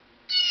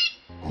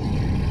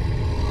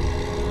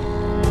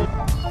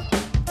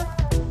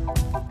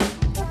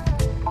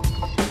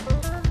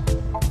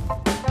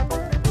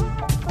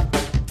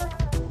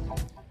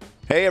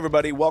Hey,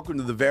 everybody. Welcome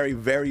to the very,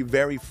 very,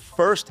 very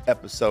first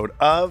episode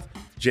of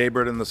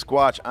Jaybird and the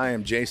Squatch. I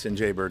am Jason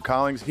Jaybird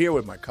Collins, here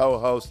with my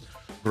co-host,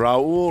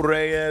 Raul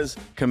Reyes,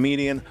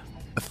 comedian,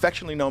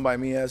 affectionately known by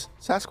me as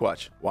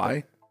Sasquatch.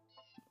 Why?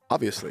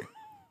 Obviously.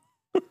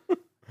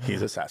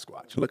 He's a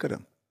Sasquatch. Look at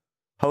him.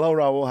 Hello,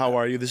 Raul. How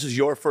are you? This is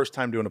your first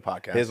time doing a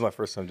podcast. It is my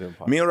first time doing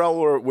a podcast. Me and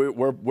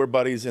Raul, we're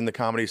buddies in the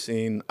comedy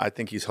scene. I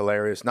think he's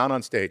hilarious. Not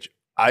on stage.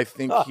 I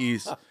think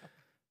he's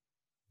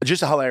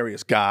just a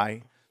hilarious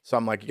guy. So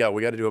I'm like, yeah,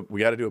 we got to do a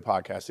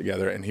podcast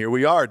together, and here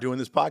we are doing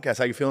this podcast.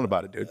 How you feeling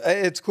about it, dude?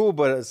 It's cool,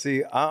 but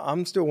see,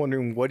 I'm still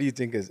wondering, what do you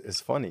think is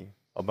funny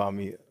about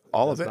me?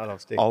 All of it. Not on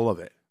stage. All of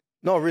it.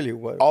 No, really.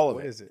 What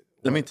is it?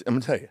 I'm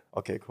gonna tell you.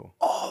 Okay, cool.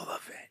 All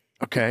of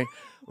it. Okay,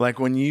 like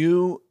when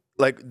you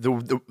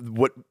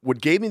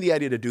what gave me the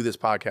idea to do this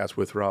podcast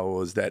with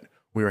Raul is that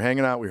we were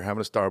hanging out, we were having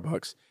a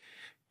Starbucks.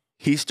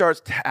 He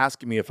starts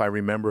asking me if I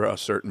remember a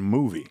certain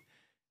movie,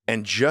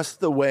 and just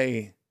the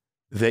way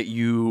that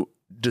you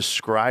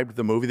described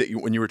the movie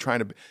when you were trying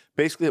to,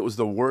 basically it was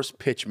the worst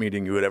pitch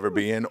meeting you would ever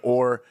be in,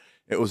 or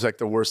it was like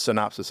the worst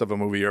synopsis of a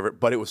movie you ever,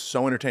 but it was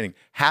so entertaining.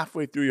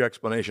 Halfway through your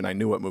explanation, I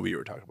knew what movie you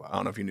were talking about. I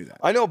don't know if you knew that.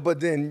 I know,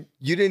 but then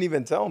you didn't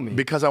even tell me.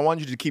 Because I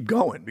wanted you to keep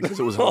going, because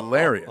it was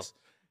hilarious.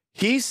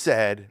 He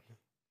said,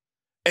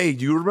 hey,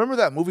 do you remember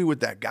that movie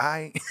with that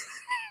guy?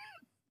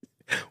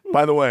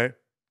 By the way,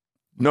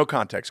 no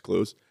context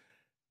clues.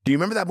 Do you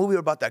remember that movie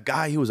about that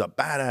guy? He was a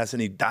badass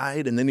and he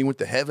died and then he went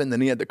to heaven. Then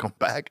he had to come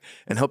back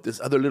and help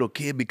this other little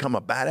kid become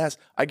a badass.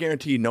 I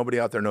guarantee you nobody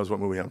out there knows what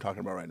movie I'm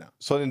talking about right now.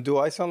 So then do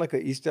I sound like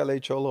an East LA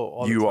Cholo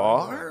all the time? You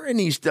are an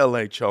East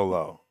LA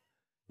Cholo.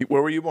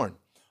 Where were you born?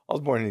 I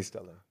was born in East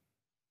LA.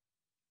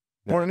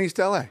 Born in East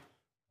LA.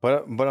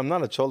 But I'm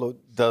not a Cholo.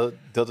 Does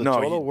a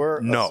Cholo wear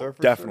a surfer shirt? No,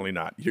 definitely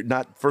not. You're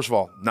not. First of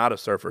all, not a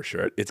surfer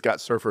shirt. It's got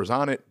surfers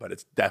on it, but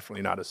it's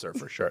definitely not a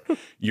surfer shirt.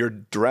 You're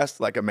dressed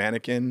like a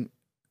mannequin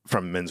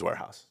from Men's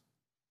Warehouse.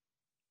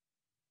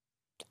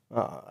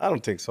 I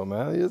don't think so,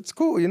 man. It's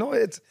cool. You know,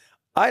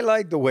 I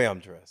like the way I'm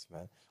dressed,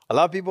 man. A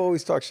lot of people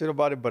always talk shit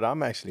about it, but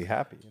I'm actually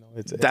happy. You know,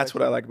 that's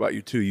what I like about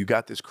you too. You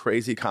got this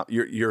crazy.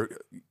 There's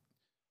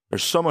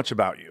so much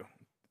about you,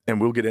 and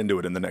we'll get into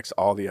it in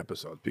all the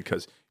episodes,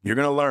 because you're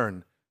gonna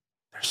learn.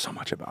 There's so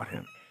much about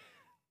him.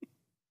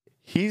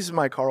 He's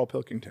my Carl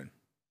Pilkington.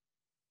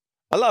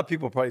 A lot of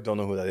people probably don't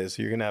know who that is,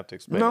 so you're gonna have to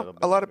explain. No,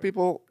 a lot of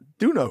people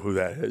do know who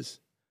that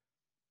is.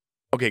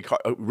 Okay,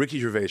 Ricky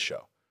Gervais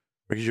show.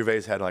 Ricky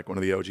Gervais had like one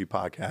of the OG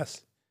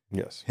podcasts.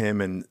 Yes. Him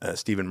and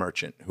Stephen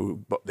Merchant,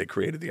 they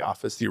created The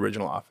Office, the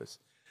original Office.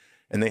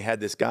 And they had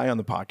this guy on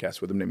the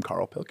podcast with him named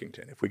Carl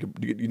Pilkington. If we could,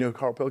 you know who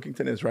Carl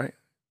Pilkington is, right?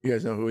 You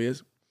guys know who he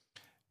is?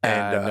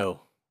 And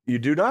no. You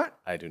do not?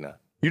 I do not.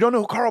 You don't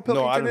know who Carl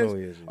Pilkington is? No, I don't know who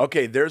he is.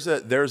 Okay, there's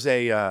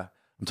a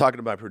I'm talking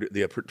about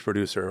the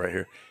producer right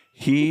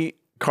here.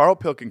 Carl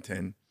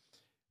Pilkington,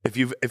 if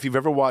you've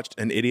ever watched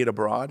An Idiot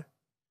Abroad,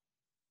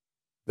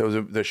 there was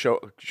the show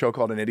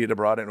called An Idiot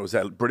Abroad, and it was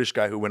that British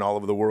guy who went all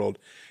over the world.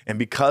 And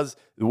because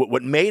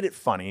what made it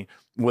funny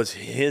was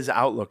his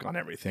outlook on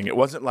everything. It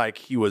wasn't like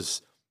he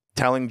was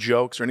telling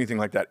jokes or anything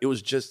like that. It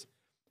was just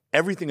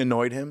everything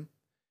annoyed him.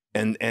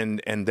 And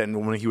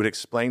then when he would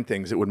explain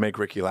things, it would make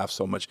Ricky laugh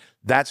so much.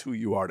 That's who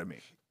you are to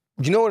me.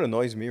 You know what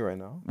annoys me right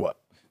now? What?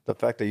 The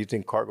fact that you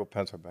think cargo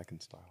pants are back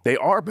in style. They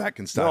are back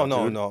in style.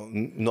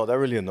 No. That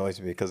really annoys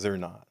me, because they're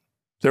not.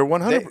 They're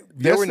 100.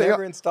 They were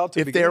never in style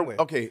to begin with.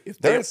 Okay, if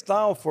they're in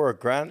style for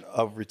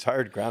a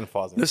retired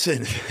grandfather.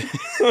 Listen,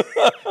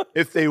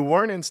 if they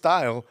weren't in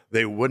style,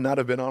 they would not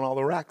have been on all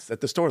the racks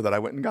at the store that I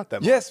went and got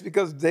them. Yes,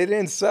 because they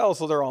didn't sell,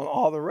 so they're on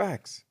all the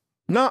racks.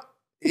 No.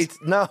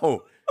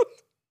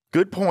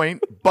 Good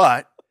point,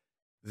 but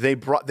they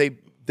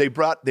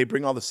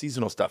bring all the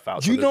seasonal stuff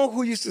out. Do you know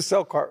who used to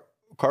sell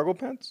cargo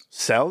pants?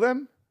 Sell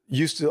them?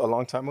 Used to, a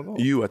long time ago.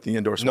 You at the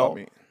indoor swap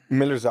meet.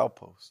 Miller's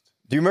Outpost.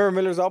 Do you remember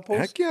Miller's Outpost?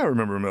 Heck yeah, I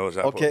remember Miller's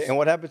Outpost. Okay, and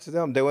what happened to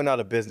them? They went out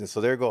of business.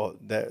 So there you go.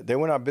 They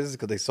went out of business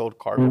because they sold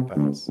cargo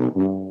pants.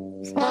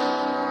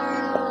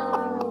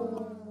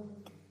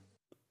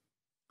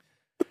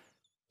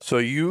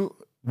 So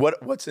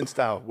what's in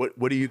style?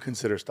 What do you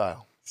consider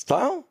style?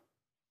 Style?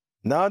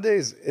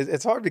 Nowadays,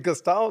 it's hard, because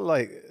style,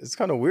 like, it's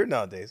kind of weird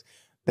nowadays.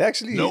 They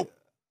actually... Nope.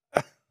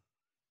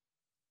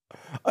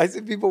 I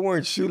see people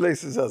wearing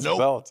shoelaces as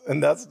belts,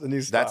 and that's the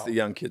new style. That's the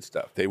young kid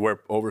stuff. They wear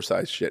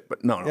oversized shit,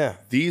 but no. Yeah.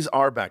 These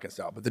are back in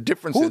style. But the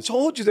difference is... Who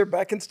told you they're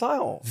back in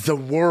style? The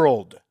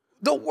world.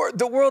 The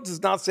world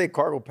does not say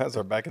cargo pants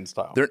are back in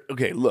style.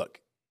 Okay,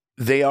 look.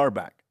 They are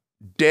back.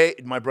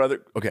 My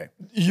brother... Okay.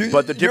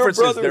 But the difference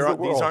is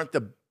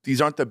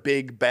these aren't the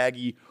big,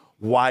 baggy,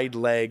 wide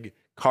leg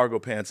cargo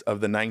pants of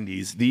the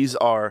 90s.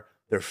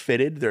 They're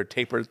fitted. They're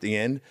tapered at the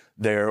end.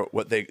 They're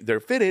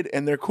fitted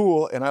and they're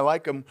cool. And I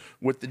like them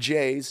with the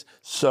J's.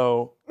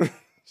 So,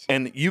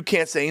 and you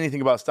can't say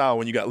anything about style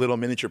when you got little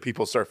miniature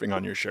people surfing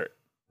on your shirt.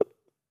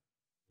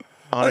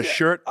 A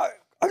shirt.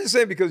 I'm just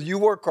saying, because you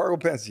wore cargo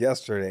pants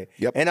yesterday.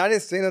 Yep. And I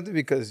didn't say nothing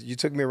because you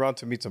took me around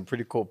to meet some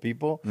pretty cool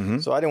people. Mm-hmm.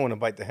 So I didn't want to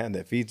bite the hand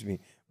that feeds me.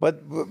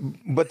 But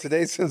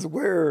today, since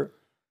we're,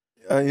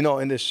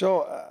 in this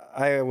show,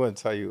 I want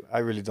to tell you, I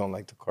really don't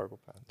like the cargo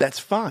pants. That's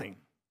fine.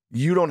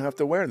 You don't have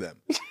to wear them.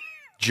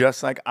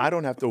 Just like I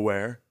don't have to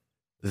wear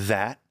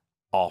that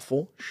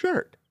awful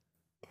shirt.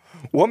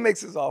 What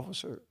makes this awful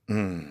shirt?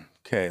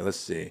 Okay, let's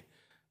see.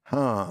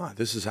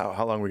 This is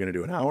how long we're going to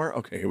do? An hour?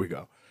 Okay, here we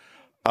go.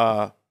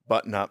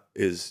 Button up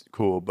is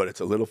cool, but it's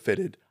a little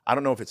fitted. I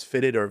don't know if it's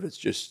fitted or if it's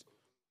just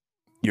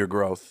your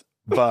growth,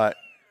 but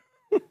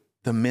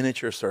the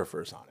miniature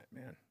surfers on it,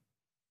 man.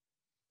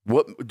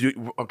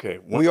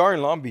 We are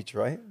in Long Beach,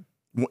 right?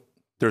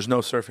 There's no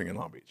surfing in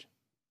Long Beach.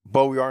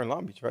 But we are in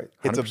Long Beach, right?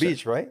 It's a 100%.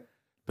 beach, right?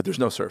 But there's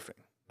no surfing.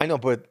 I know,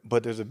 but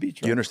there's a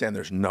beach, Do right? you understand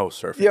there's no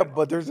surfing? Yeah,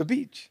 but there's a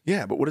beach.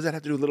 Yeah, but what does that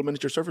have to do with little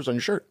miniature surfers on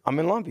your shirt? I'm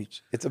in Long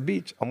Beach. It's a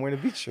beach. I'm wearing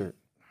a beach shirt.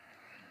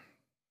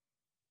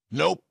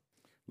 Nope.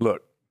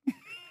 Look.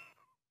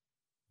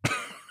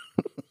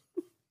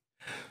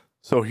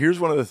 So here's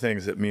one of the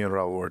things that me and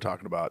Raul were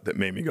talking about that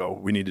made me go,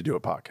 we need to do a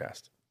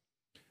podcast.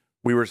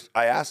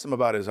 I asked him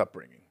about his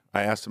upbringing.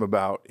 I asked him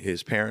about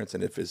his parents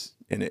and if his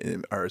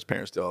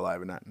parents still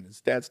alive or not, and his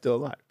dad's still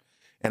alive.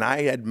 And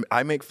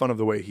I make fun of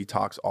the way he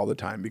talks all the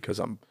time because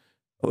I'm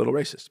a little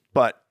racist.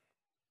 But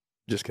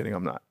just kidding,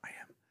 I'm not. I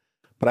am.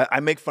 But I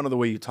make fun of the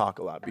way you talk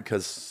a lot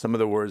because some of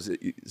the words,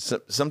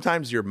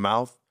 sometimes your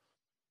mouth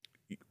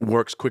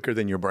works quicker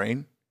than your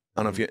brain.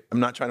 I don't know if I'm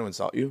not trying to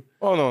insult you.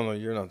 Oh no,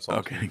 you're not insulting.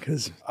 Okay,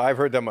 because I've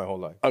heard that my whole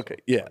life. okay,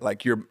 yeah,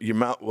 like your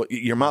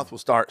mouth will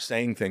start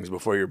saying things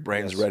before your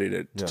brain's ready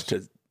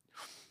to.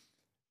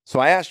 So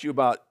I asked you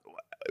about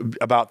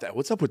that.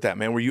 What's up with that,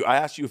 man? I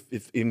asked you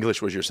if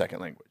English was your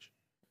second language,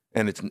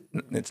 and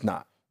it's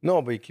not.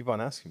 No, but you keep on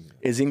asking me.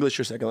 Is English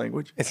your second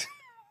language?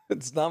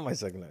 It's not my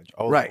second language.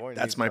 Right,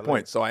 that's my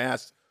point. So I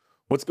asked,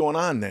 what's going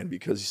on then?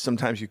 Because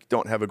sometimes you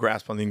don't have a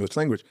grasp on the English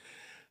language.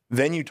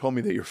 Then you told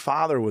me that your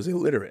father was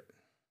illiterate.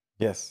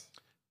 Yes.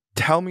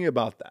 Tell me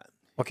about that.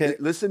 Okay.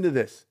 Listen to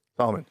this,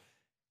 Solomon.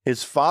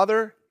 His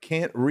father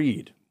can't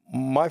read.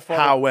 My father,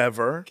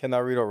 however, cannot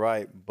read or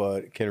write,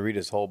 but can read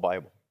his whole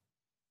Bible.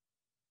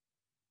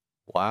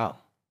 Wow.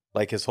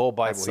 Like his whole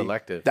Bible. That's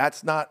selective.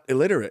 that's not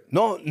illiterate.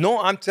 No,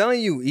 I'm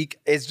telling you,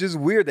 it's just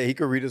weird that he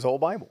could read his whole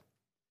Bible.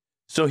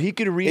 So he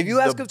could read If you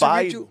ask the him to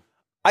read Bible.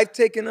 I've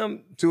taken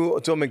him to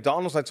a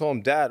McDonald's. I told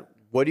him, Dad,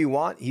 what do you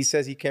want? He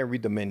says he can't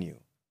read the menu.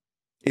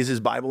 Is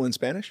his Bible in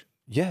Spanish?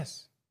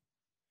 Yes.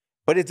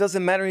 But it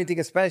doesn't matter anything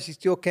in Spanish. He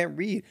still can't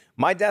read.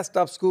 My dad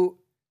stopped school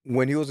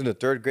when he was in the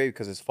 3rd grade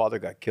because his father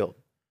got killed.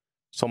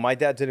 So my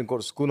dad didn't go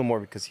to school no more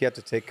because he had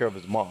to take care of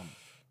his mom.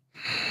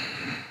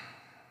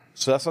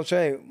 So that's what I'm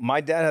saying. My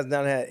dad has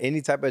not had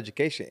any type of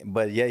education,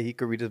 but yet he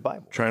could read his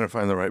Bible. Trying to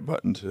find the right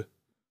button to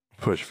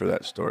push for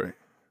that story.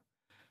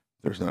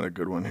 There's not a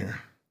good one here.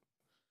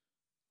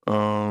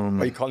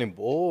 Are you calling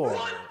bull?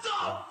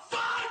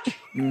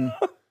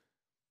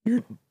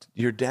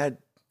 Your dad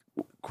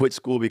quit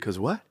school because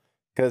what?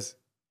 Because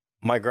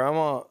my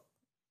grandma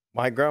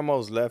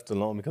was left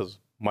alone because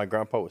my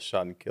grandpa was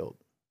shot and killed.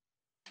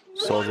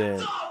 So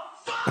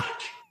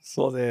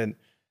then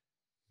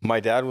my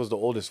dad was the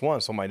oldest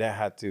one, so my dad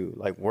had to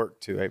work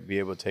to be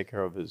able to take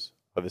care of his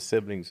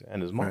siblings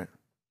and his mom. Right.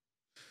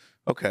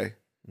 Okay.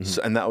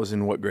 So, and that was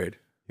in what grade?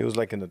 He was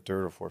like in the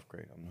 3rd or 4th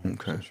grade. I'm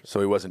not Okay. So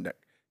he wasn't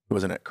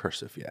at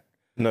cursive yet.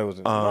 No, it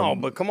wasn't. No,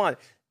 but come on.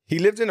 He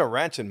lived in a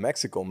ranch in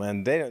Mexico,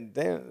 man. They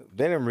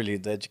didn't really,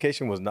 the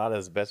education was not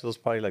as best. It was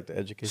probably like the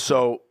education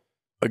So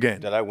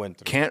again, that I went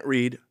through. can't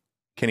read.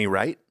 Can he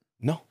write?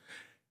 No.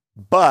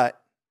 But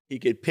he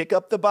could pick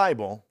up the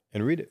Bible.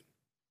 And read it.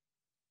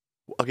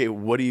 Okay,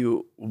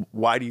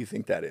 why do you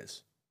think that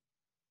is?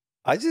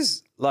 I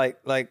just like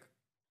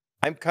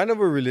I'm kind of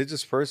a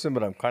religious person,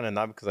 but I'm kind of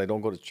not because I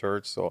don't go to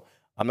church. So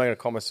I'm not gonna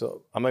call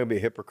myself. I'm not gonna be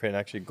a hypocrite and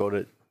actually go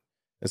to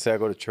and say I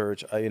go to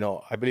church.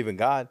 I believe in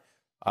God,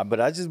 but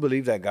I just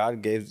believe that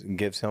God gives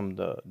him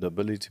the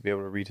ability to be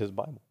able to read his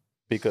Bible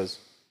because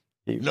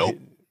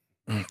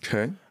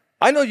Okay.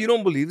 I know you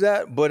don't believe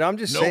that, but I'm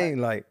just saying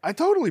like I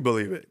totally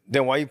believe it.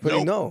 then why are you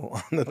putting no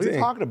on the What are you thing?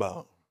 talking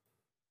about?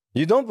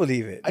 You don't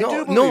believe it. I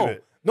do believe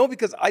it. No,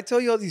 because I tell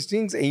you all these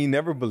things and you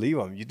never believe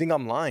them. You think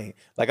I'm lying.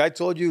 Like I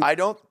told you. I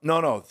don't.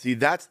 No. See,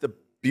 that's the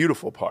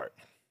beautiful part.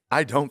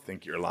 I don't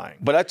think you're lying.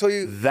 But I told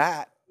you.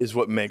 That is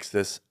what makes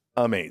this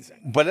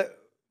amazing.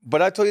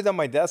 But I told you that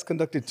my dad's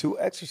conducted 2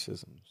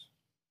 exorcisms.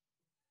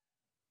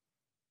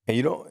 And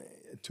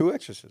 2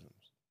 exorcisms.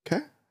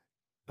 Okay.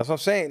 That's what I'm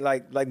saying.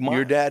 Like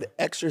Your dad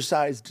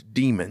exorcised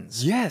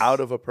demons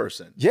out of a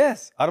person.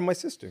 Yes, out of my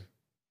sister.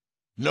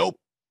 Nope.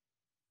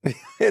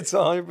 It's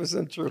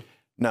 100% true.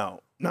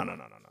 No.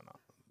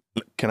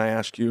 Can I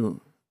ask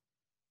you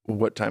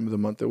what time of the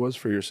month it was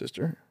for your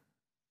sister?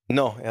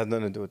 No, it has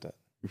nothing to do with that.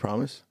 You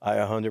promise? I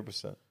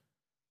 100%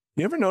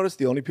 You ever notice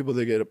the only people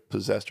that get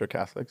possessed are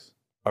Catholics?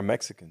 are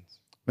Mexicans.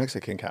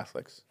 Mexican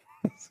Catholics.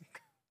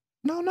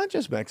 No, not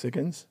just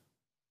Mexicans.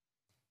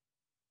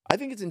 I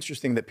think it's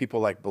interesting that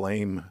people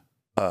blame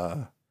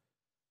a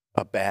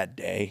bad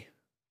day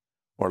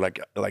or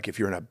like if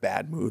you're in a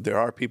bad mood, there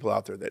are people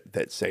out there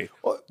that say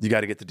you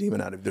got to get the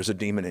demon out of you. There's a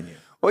demon in you.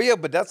 Oh yeah,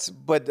 but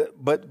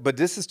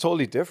this is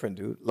totally different,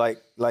 dude.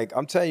 Like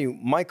I'm telling you,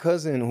 my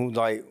cousin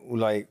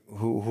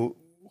who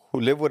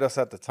lived with us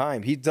at the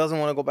time, he doesn't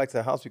want to go back to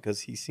the house because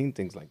he's seen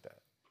things like that.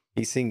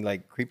 He's seen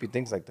like creepy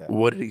things like that.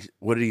 What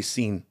did he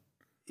seen?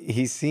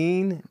 He's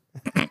seen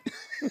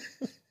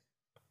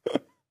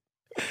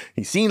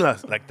He's seen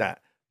us like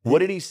that. What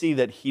did he see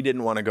that he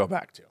didn't want to go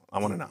back to? I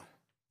want to know.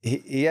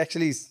 He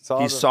actually saw.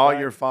 He saw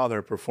your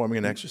father performing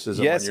an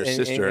exorcism on your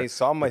sister. And he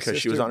saw my because sister.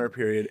 she was on her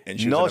period and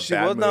she No, was she in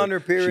a bad was mood. not on her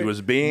period. She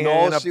was being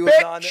No, a she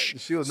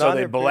bitch. was not so on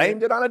they her blamed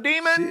period. it on a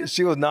demon.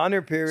 She was not on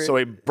her period. So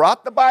he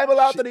brought the Bible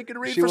out that he could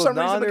read she for was some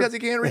not reason on her- because he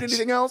can't read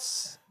anything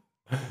else.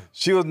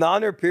 She was not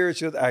on her period.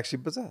 She was actually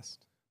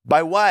possessed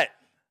By what?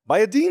 by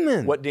a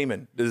demon. What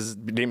demon? Does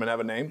the demon have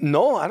a name?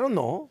 No, I don't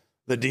know.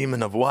 The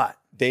demon of what?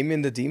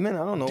 Damien the demon? I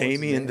don't know. what's his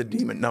Damien name. the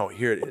demon. No,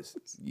 here it is.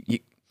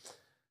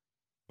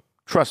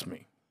 Trust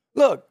me.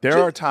 Look, There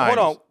are times-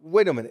 Hold on,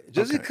 wait a minute.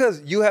 Just Okay.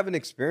 because you haven't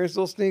experienced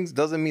those things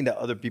doesn't mean that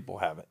other people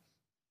haven't.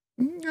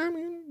 I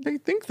mean, they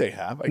think they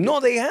have. No,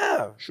 they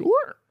have.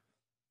 Sure.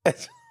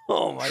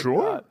 Oh my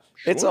Sure, god,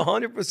 it's sure.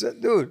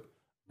 100%, dude.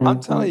 I'm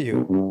telling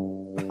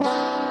you,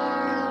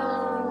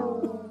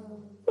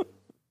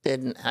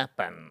 Didn't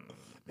happen.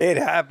 it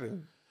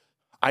happened.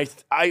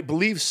 I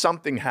believe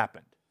something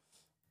happened.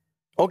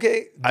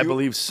 Okay, I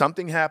believe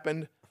something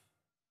happened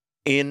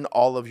in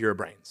all of your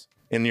brains,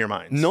 in your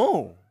minds.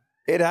 No,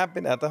 it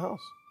happened at the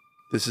house.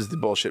 This is the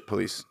bullshit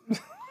police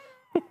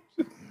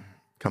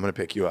coming to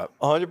pick you up.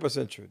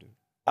 100% true, dude.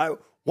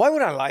 Why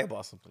would I lie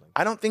about something like that?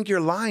 I don't think you're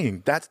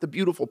lying. That's the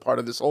beautiful part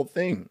of this whole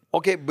thing.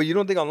 Okay, but you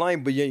don't think I'm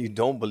lying, but yet you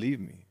don't believe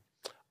me.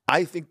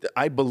 I think that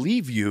I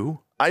believe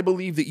you. I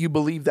believe that you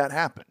believe that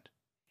happened.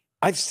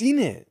 I've seen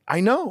it. I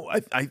know.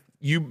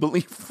 You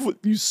believe what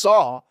you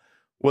saw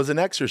was an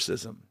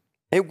exorcism.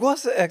 It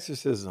was an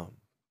exorcism.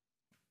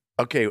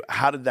 Okay,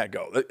 how did that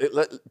go?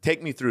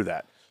 Take me through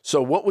that.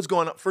 So what was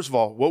going on? First of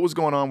all, what was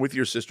going on with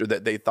your sister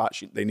that they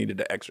thought they needed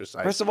to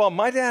exercise? First of all,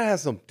 my dad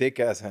has some thick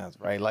ass hands,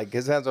 right? Like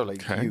his hands are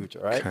like huge,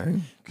 all right? Okay.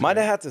 My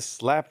dad had to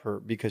slap her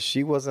because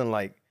she wasn't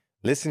like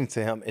listening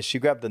to him, and she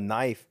grabbed the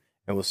knife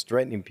and was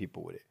threatening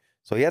people with it.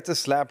 So he had to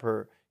slap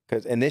her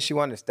and then she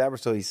wanted to stab her,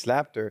 so he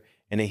slapped her,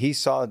 and then he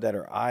saw that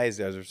her eyes,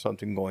 there was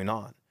something going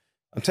on.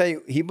 I'm telling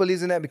you, he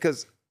believes in that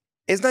because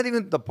it's not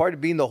even the part of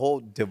being the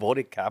whole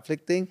devoted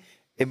Catholic thing.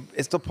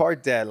 It's the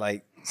part that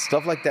like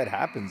stuff like that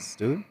happens,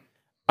 dude.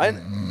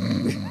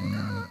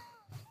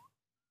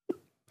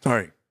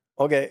 Sorry.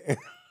 Okay.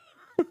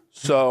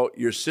 So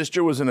your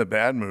sister was in a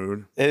bad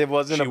mood. It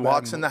wasn't She a bad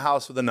walks in mood. the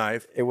house with a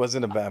knife. It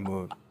wasn't a bad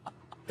mood.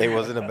 It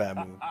wasn't a bad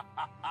mood.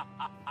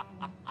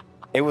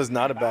 It was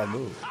not a bad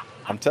mood.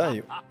 I'm telling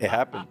you, it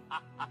happened.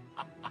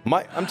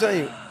 I'm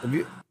telling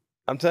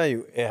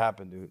you, it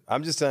happened, dude.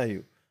 I'm just telling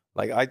you.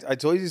 Like I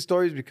told you these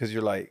stories because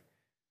you're like,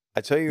 I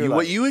tell you,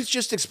 What you was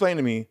just explained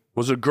to me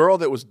was a girl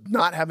that was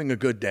not having a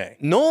good day.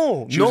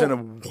 no, She was in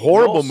a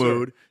horrible No, sir.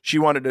 mood. She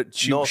wanted to.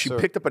 She No, sir.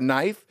 picked up a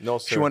knife. No,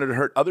 She sir. wanted to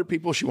hurt other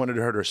people. She wanted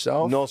to hurt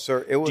herself. No,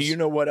 sir. It was. Do you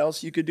know what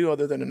else you could do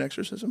other than an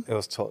exorcism? It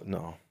was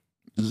no.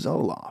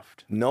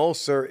 Zoloft. No,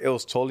 sir. It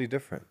was totally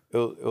different. It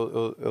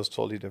was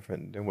totally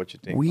different than what you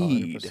think.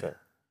 Weed.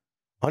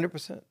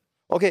 100%.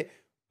 Okay.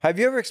 Have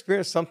you ever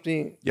experienced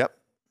something? Yep.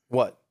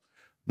 What?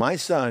 My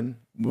son,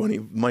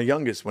 my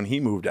youngest, when he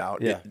moved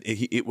out, Yeah.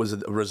 it was a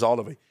result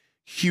of a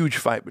huge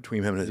fight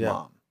between him and his Yeah.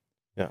 mom.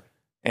 Yeah.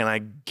 And I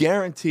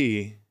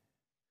guarantee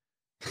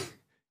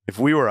if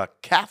we were a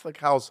Catholic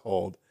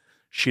household,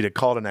 she'd have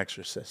called an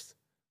exorcist.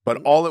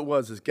 But all it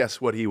was is, guess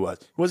what he was?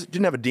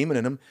 Didn't have a demon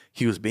in him.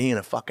 He was being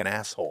a fucking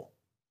asshole.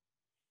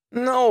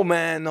 No,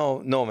 man.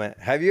 No, man.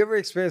 Have you ever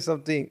experienced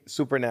something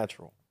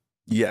supernatural?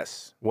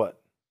 Yes.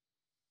 What?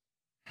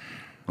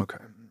 Okay.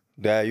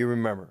 That you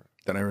remember?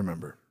 Then I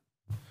remember.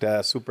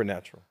 That's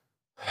supernatural.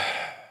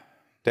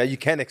 That you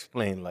can't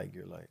explain. Like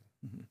you're like,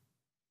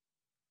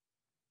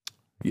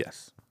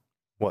 Yes.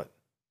 what?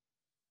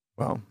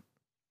 Well,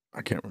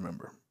 I can't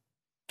remember.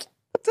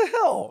 What the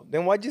hell?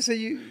 Then why'd you say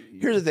you?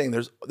 Here's the thing.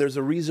 There's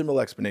a reasonable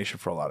explanation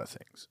for a lot of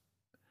things.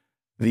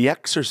 The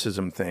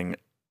exorcism thing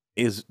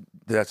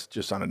that's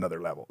just on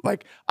another level.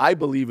 Like I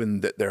believe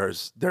in that there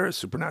are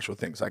supernatural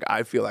things. Like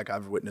I feel like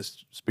I've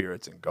witnessed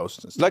spirits and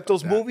ghosts and stuff Like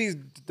those that. movies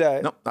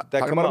that No, not that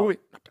talking come about a out. movie.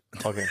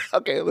 Okay,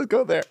 Okay, let's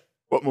go there.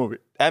 What movie?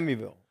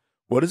 Amityville.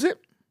 What is it?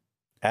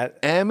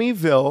 At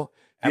Amityville.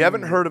 If you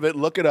haven't Amityville. heard of it,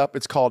 look it up.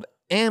 It's called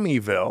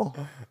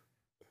Amityville.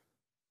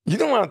 you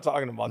know what I'm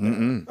talking about?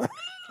 Then. Mm-mm.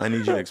 I need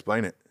you to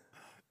explain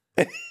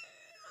it.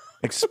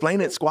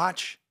 Explain it,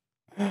 Squatch.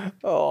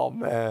 Oh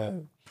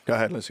man. Go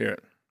ahead, let's hear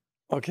it.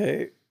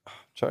 Okay, I'm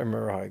trying to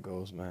remember how it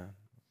goes, man.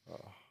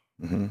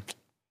 Mm-hmm.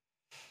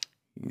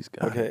 He's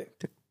got Okay. it.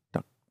 Tick,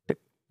 tock, tick,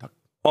 tock.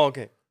 Oh,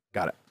 okay.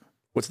 Got it.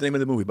 What's the name of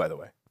the movie, by the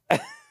way?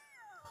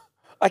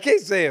 I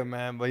can't say it,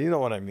 man, but you know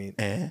what I mean.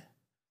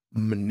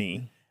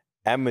 Amityville.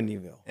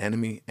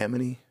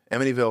 Amityville.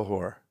 Amityville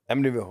Horror.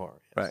 Amityville horror.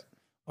 Yes. Right.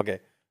 Okay.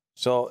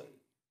 So,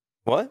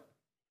 what?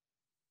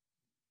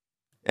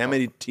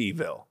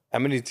 Amityville.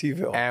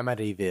 Amityville.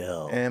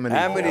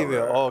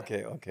 Amityville. Oh,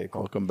 okay,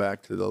 cool. Welcome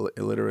back to the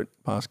illiterate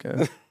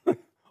podcast.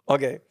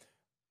 Okay.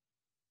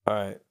 All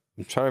right.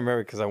 I'm trying to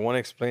remember because I want to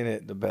explain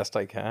it the best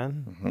I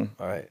can. Mhm.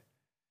 All right.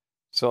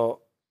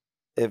 So,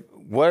 if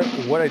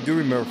what I do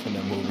remember from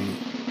that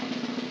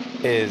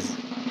movie is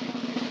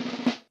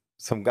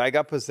some guy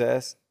got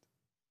possessed,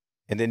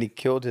 and then he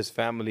killed his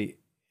family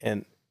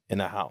in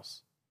a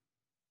house.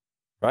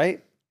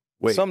 Right?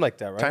 Wait, Something like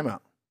that, right? time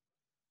out.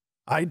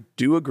 I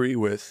do agree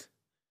with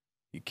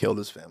he killed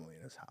his family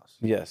in his house.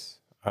 Yes.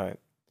 All right.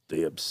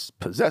 The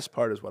possessed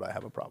part is what I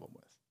have a problem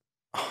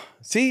with.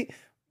 See,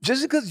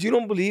 just because you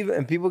don't believe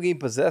in people getting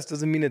possessed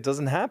doesn't mean it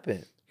doesn't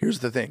happen. Here's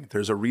the thing.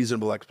 There's a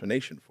reasonable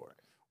explanation for it.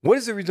 What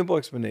is a reasonable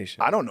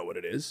explanation? I don't know what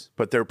it is,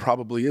 but there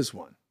probably is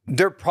one.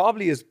 There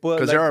probably is, but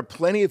Because there are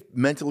plenty of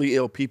mentally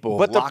ill people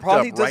But the locked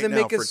probably up right doesn't now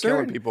make it for killing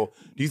certain. people.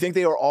 Do you think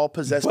they are all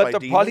possessed but by the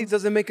demons? probably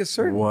doesn't make it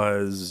certain.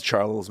 Was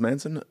Charles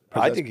Manson I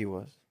possessed? think he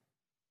was.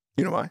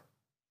 You know why?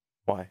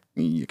 Why?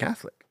 You're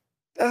Catholic.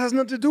 That has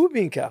nothing to do with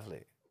being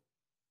Catholic.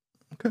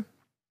 Okay.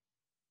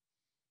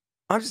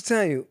 I'm just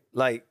telling you,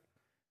 like,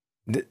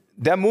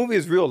 that movie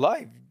is real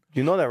life.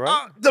 You know that,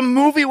 right? The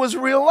movie was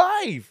real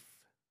life.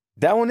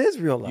 That one is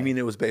real life. You mean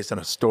it was based on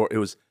a story? It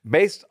was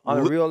based on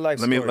a real life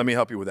let story? me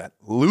help you with that.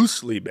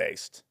 Loosely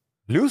based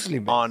Loosely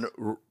based.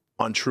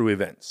 on true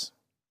events.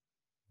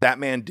 That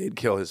man did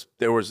kill his.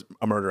 There was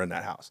a murder in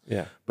that house.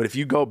 Yeah. But if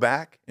you go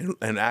back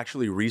and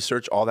actually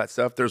research all that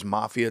stuff, there's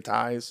mafia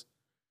ties,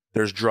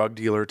 there's drug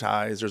dealer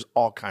ties, there's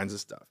all kinds of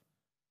stuff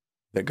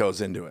that goes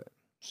into it.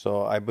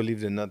 So I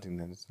believed in nothing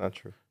then. It's not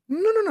true.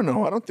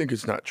 No. I don't think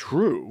it's not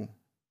true.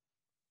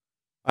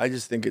 I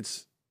just think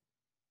it's.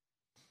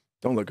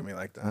 Don't look at me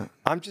like that.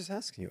 I'm just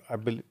asking you. I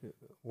believe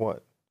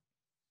what?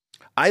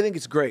 I think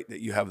it's great that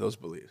you have those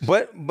beliefs.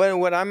 But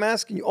what I'm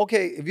asking you,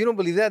 okay, if you don't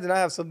believe that, then I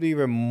have something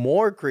even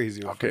more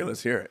crazy. Okay,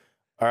 let's hear it.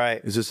 All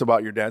right. Is this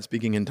about your dad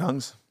speaking in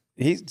tongues?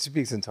 He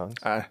speaks in tongues.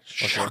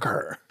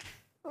 Shocker.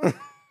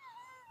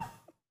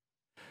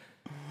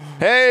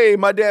 Hey,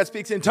 my dad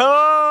speaks in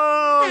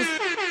tongues.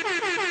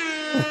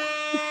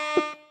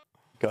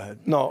 Go ahead.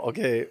 No,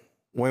 okay.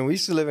 When we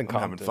used to live in I'm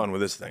Compton, having fun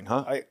with this thing,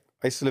 huh? I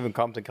used to live in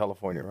Compton,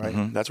 California, right?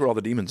 Mhm. That's where all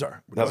the demons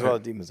are. That's Go where all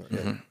ahead. the demons are.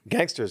 Yeah.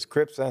 Gangsters,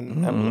 Crips, and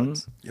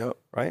Bloods, Yep.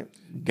 right?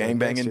 Gang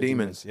banging Gangster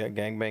demons. Yeah,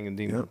 gang banging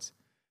demons.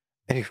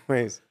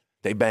 Anyways,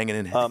 They banging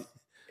in.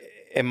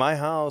 in my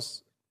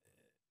house,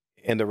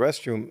 in the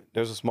restroom,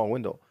 there's a small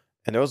window.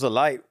 And there was a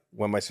light.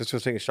 When my sister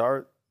was taking a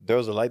shower, there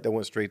was a light that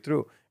went straight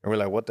through. And we're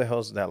like, what the hell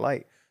is that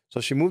light?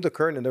 So she moved the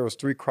curtain and there was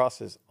 3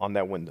 crosses on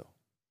that window.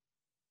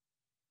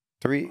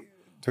 Three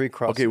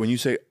crosses. Okay, when you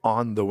say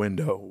on the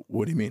window,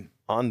 what do you mean?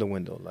 On the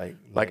window.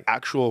 Like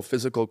actual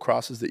physical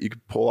crosses that you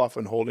could pull off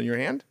and hold in your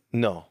hand?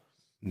 No.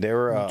 They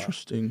were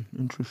Interesting.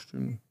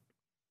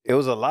 it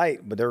was a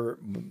light, but there were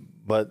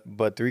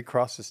but 3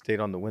 crosses stayed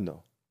on the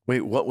window.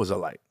 Wait, what was a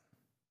light?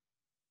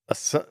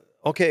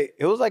 Okay,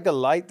 it was like a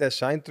light that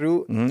shined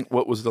through. Mhm.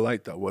 What was the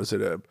light though? Was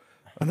it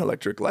an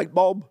electric light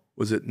bulb?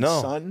 Was it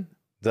No. sun?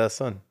 The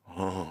sun.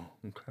 Oh,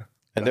 okay.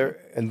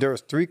 And there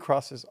was 3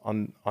 crosses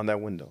on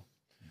that window.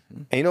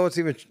 And you know what's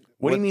even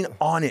What do you mean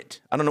on it?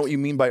 I don't know what you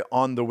mean by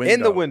on the window.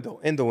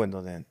 in the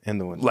window then. In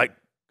the window. Like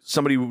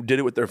somebody did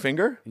it with their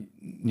finger?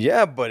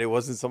 Yeah, but it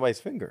wasn't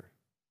somebody's finger.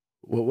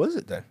 What was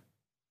it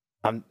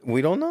then?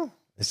 We don't know.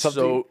 It's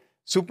something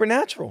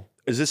supernatural.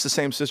 Is this the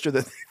same sister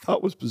that they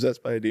thought was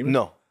possessed by a demon?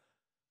 No.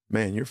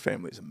 Man, your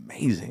family's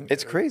amazing.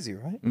 It's dude. crazy,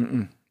 right?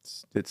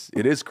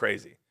 It is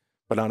crazy,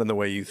 but not in the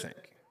way you think.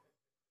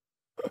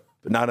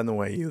 But not in the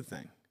way you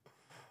think.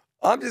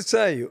 I'm just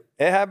telling you,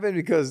 it happened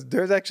because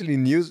there's actually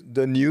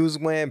the news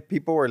when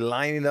people were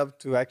lining up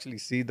to actually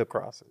see the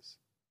crosses.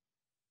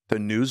 The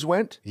news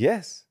went?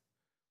 Yes.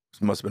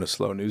 It must have been a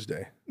slow news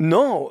day.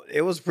 No,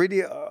 it was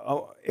pretty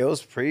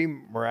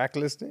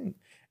miraculous thing.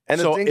 And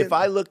so the thing if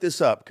I look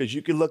this up, because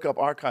you can look up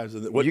archives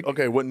of it.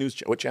 What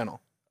news? What channel?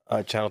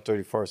 Channel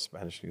 34,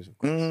 Spanish news, of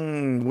course.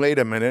 Wait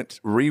a minute.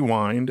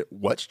 Rewind.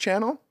 What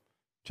channel?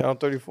 Channel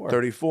 34.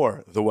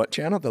 34. The what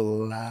channel? The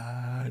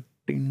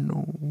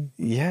Latino.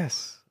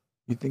 Yes.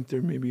 You think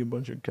there may be a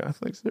bunch of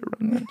Catholics that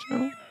run that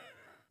channel?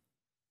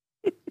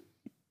 What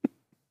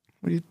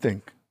do you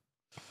think?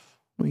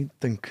 What do you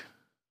think?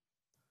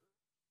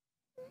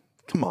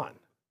 Come on.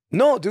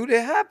 No, dude,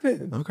 it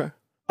happened. Okay.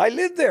 I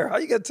lived there. How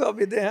you gonna tell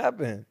me it didn't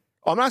happen?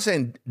 I'm not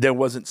saying there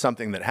wasn't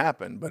something that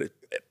happened, but it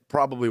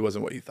probably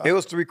wasn't what you thought. It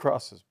was 3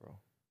 crosses, bro.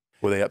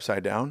 Were they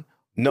upside down?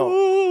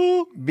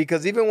 No,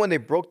 because even when they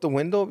broke the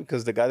window,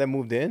 because the guy that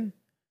moved in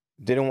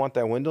didn't want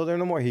that window there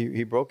no more,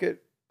 he broke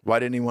it. Why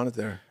didn't he want it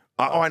there?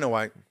 I know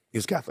why. He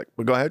was Catholic.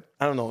 But go ahead.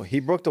 I don't know. He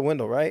broke the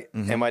window, right?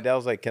 And my dad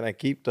was like, "Can I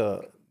keep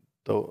the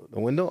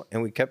window?"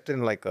 And we kept it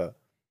in like a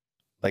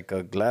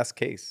glass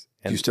case.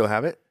 And Do you still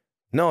have it?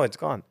 no, it's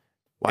gone.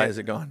 Why And- is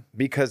it gone?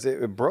 Because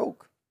it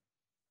broke.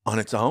 On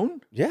its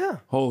own? Yeah.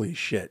 Holy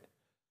shit.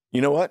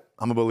 You know what?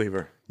 I'm a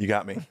believer. You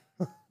got me.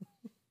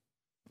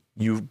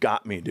 You've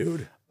got me,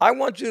 dude. I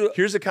want you to.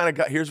 Here's the kind of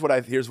guy. Here's what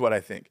I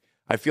think.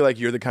 I feel like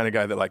you're the kind of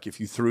guy that, like, if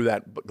you threw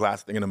that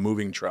glass thing in a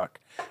moving truck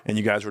and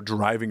you guys were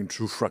driving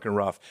too fucking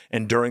rough,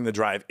 and during the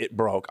drive it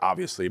broke,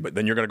 obviously, but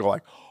then you're gonna go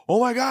like, "Oh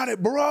my god,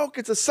 it broke!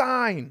 It's a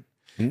sign.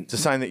 It's a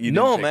sign that you didn't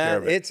No, take care man.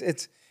 of it."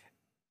 It's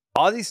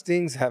all these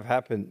things have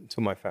happened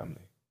to my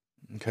family,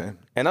 Okay.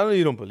 and I know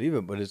you don't believe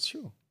it, but it's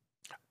true.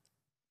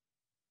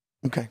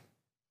 Okay.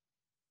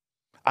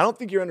 I don't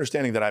think you're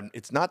understanding that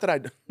it's not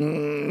that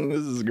this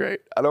is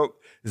great.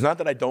 It's not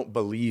that I don't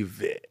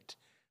believe it.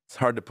 It's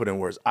hard to put in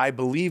words. I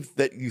believe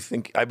that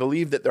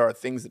there are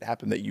things that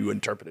happen that you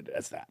interpreted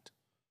as that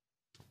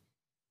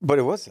But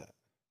it was that.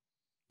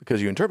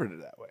 because you interpreted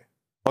it that way.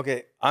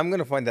 Okay, I'm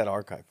gonna find that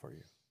archive for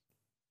you.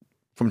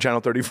 From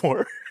Channel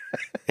 34.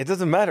 It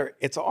doesn't matter.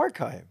 It's an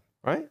archive,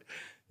 right?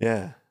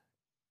 Yeah.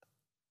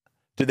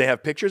 Did they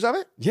have pictures of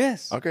it?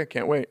 Yes. Okay,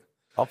 can't wait.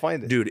 I'll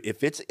find it. Dude,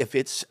 if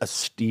it's a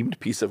steamed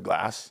piece of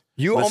glass,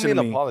 you owe listen me an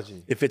to me.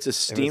 apology. If it's a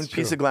steamed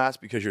piece true. of glass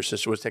because your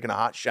sister was taking a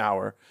hot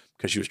shower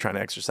because she was trying to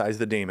exorcise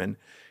the demon,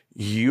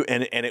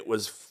 and it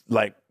was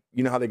like,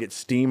 you know how they get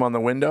steam on the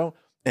window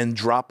and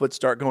droplets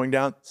start going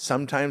down?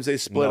 Sometimes they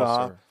split No,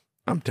 off. sir.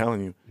 I'm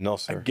telling you. No, I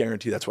sir.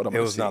 guarantee that's what I'm going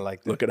to was see. not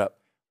like that. Look it up.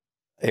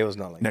 It was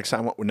not like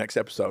Next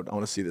episode, I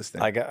want to see this thing.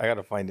 that. I got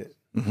to find it.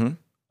 Mm-hmm.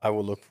 I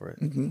will look for it.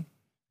 Mm-hmm.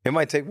 It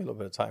might take me a little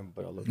bit of time,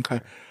 but I'll look for Okay.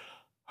 it.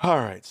 All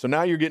right. So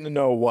now you're getting to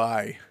know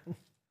why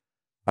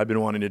I've been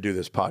wanting to do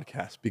this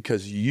podcast,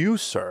 because you,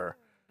 sir,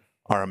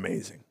 are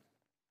amazing.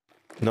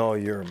 No,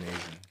 you're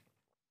amazing.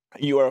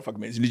 You are fucking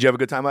amazing. Did you have a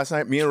good time last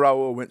night? Me and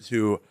Raul went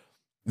to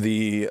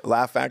the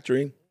Laugh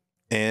Factory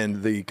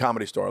and the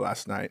Comedy Store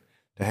last night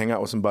to hang out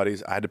with some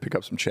buddies. I had to pick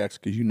up some checks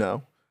because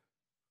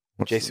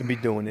Jason be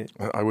doing it.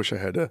 I wish I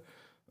had to,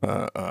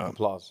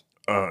 Applause.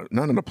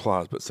 not an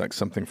applause, but it's like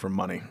something for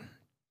money.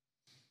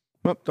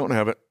 Well, don't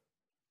have it.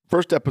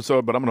 First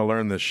episode, but I'm going to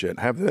learn this shit.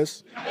 Have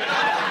this. We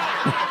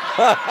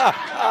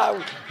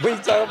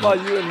talk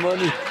about you and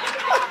money.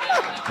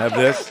 Have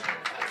this.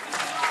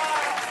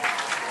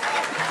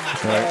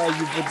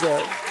 You put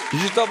that. You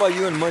just talk about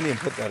you and money and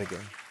put that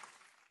again.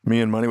 Me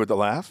and money with the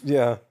laugh?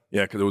 Yeah.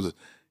 Yeah, because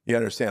you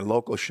understand,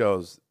 local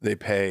shows, they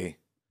pay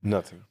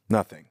Nothing.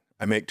 nothing.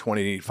 I make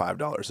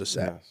 $25 a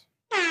set. Yes.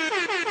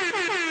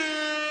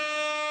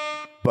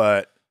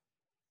 But,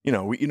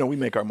 we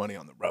make our money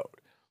on the road.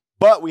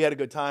 But we had a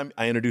good time.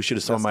 I introduced you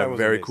to some of Last my night was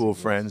very amazing, cool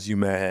yes. friends. You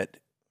met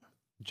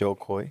Joe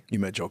Coy.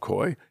 Joe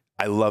Coy.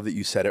 I love that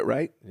you said it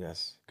right.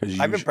 Yes. 'Cause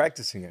I've been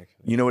practicing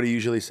actually. You know what he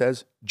usually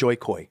says? Joy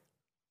Coy.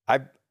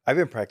 I've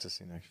been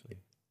practicing actually.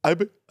 I've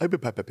been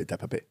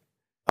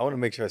I want to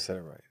make sure I said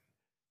it right.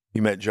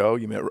 You met Joe.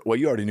 You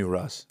already knew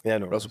Russ. Yeah,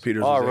 no. Russell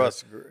Peters Oh, was there.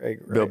 Russ.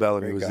 Great, Bill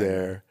Bellamy great was guy.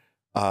 there.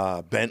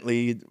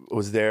 Bentley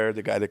was there,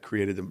 the guy that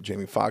created the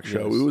Jamie Foxx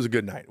show. Yes. It was a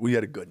good night. We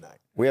had a good night.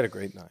 We had a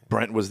great night.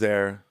 Brent was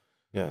there.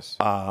 Yes.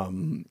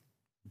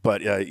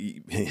 But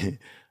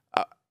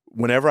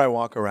whenever I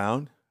walk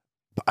around,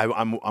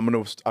 I'm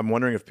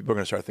wondering if people are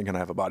gonna start thinking I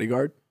have a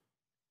bodyguard,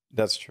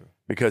 That's true.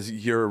 because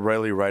you're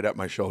really right up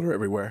my shoulder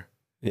everywhere,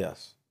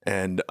 Yes.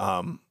 and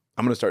I'm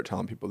gonna start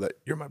telling people that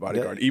you're my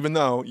bodyguard, even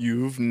though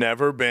you've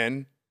never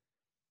been.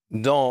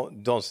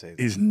 Don't say that.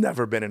 He's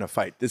never been in a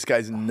fight. This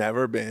guy's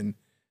never been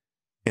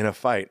in a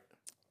fight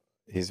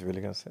He's really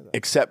gonna say that.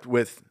 except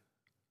with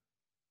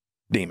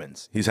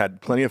demons. He's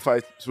had plenty of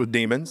fights with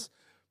demons,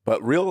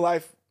 but real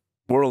life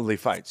worldly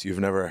fights you've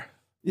never.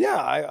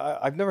 Yeah,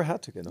 I've never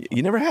had to get in a fight.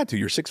 You never had to.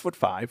 You're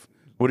 6'5".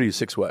 What are you,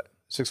 6 what?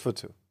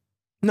 6'2".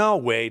 No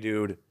way,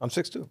 dude. I'm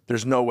 6'2".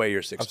 There's no way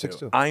you're 6'2".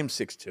 6'2". I'm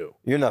 6'2".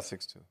 You're not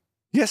 6'2".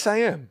 Yes, I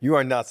am. You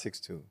are not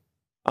 6'2".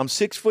 I'm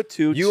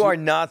 6'2". You are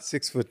not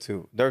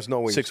 6'2". There's no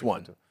way.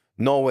 6'1". 6'1".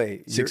 No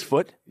way. 6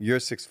 foot? You're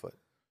 6 foot.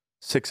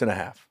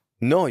 6.5.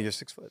 No, you're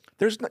 6 foot.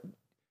 There's no.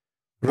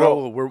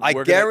 Bro, we're I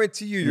gonna-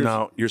 guarantee you.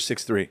 No, you're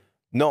 6'3".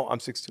 No, I'm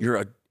 6'2". You're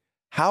a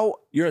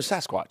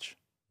Sasquatch.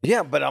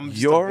 Yeah, but I'm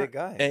just You're a big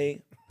guy.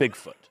 a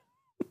Bigfoot.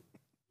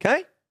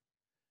 Okay?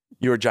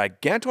 You're a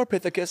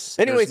Gigantopithecus.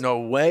 Anyways. There's no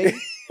way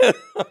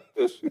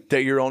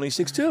that you're only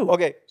 6'2".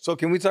 Okay, so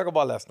can we talk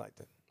about last night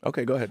then?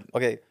 Okay, go ahead.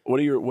 Okay, What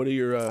are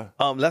your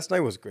last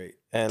night was great,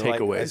 and like I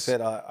Takeaways. said,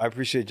 I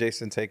appreciate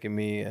Jason taking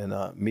me and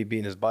me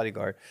being his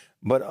bodyguard.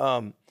 But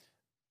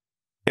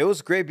it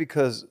was great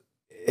because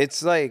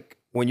it's like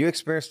when you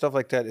experience stuff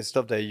like that, it's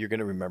stuff that you're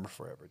gonna remember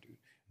forever, dude.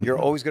 You're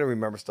always gonna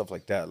remember stuff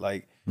like that,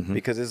 like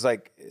because it's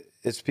like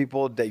it's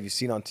people that you've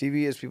seen on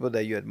TV, it's people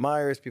that you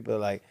admire, it's people that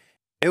like.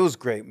 It was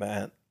great,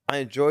 man. I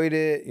enjoyed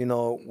it. You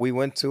know, we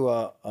went to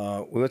a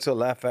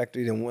Laugh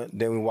Factory,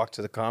 then we walked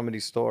to the Comedy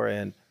Store,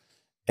 and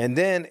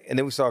then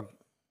we saw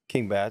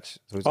King Batch.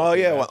 So we saw Oh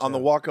King yeah, Batch, on the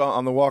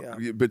walk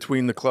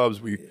between the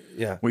clubs, we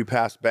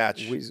passed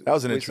Batch. That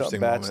was an we saw interesting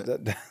Batch.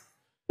 moment.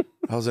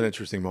 That was an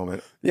interesting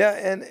moment. Yeah,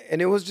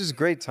 and it was just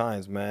great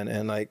times, man.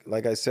 And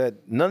like I said,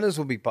 none of this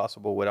would be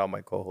possible without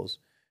my co-host,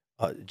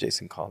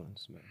 Jason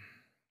Collins, man.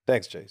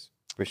 Thanks, Jace.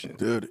 Appreciate it.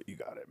 Dude, you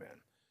got it, man.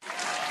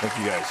 Thank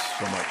you guys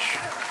so much.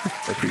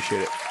 I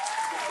appreciate it.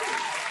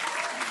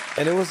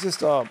 And it was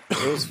just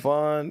it was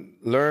fun,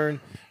 learn,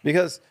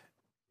 because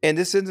in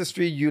this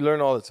industry, you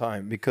learn all the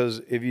time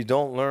because if you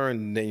don't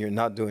learn, then you're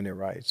not doing it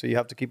right. So you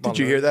have to keep on. Did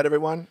you hear that,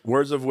 everyone?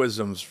 Words of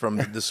wisdoms from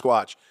the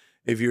Squatch.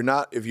 If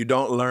you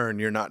don't learn,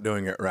 you're not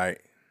doing it right.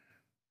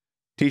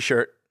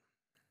 T-shirt.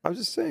 I'm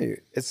just saying,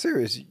 it's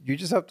serious. You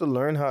just have to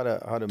learn how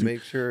to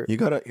make sure.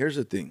 Here's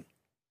the thing.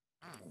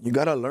 You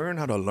gotta learn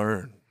how to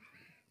learn.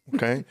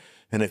 Okay?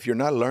 And if you're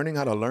not learning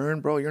how to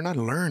learn, bro, you're not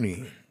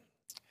learning.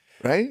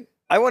 Right?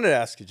 I wanted to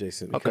ask you,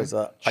 Jason, because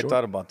Okay, I sure.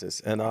 thought about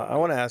this, and I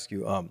want to ask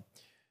you: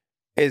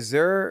 is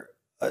there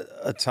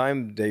a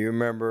time that you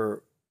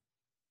remember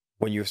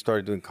when you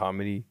started doing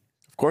comedy?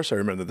 Of course I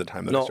remember the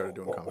time that I started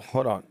doing comedy.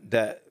 Hold on,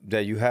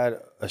 that you had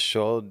a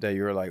show that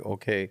you were like,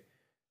 okay,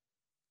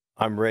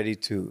 I'm ready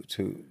to.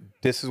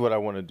 This is what I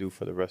want to do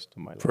for the rest of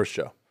my life. First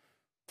show.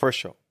 First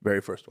show.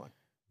 Very first one.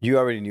 You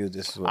already knew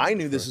this is what I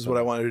knew this is what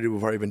I wanted to do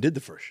before I even did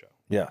the first show.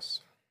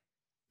 Yes.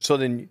 So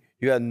then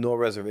you had no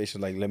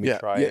reservation, like, let me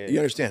try yeah, it. you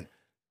understand.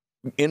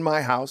 In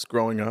my house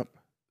growing up,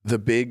 the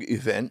big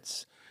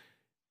events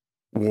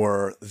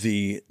were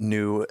the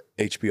new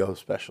HBO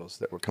specials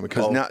that were coming.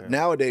 Because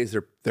nowadays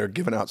they're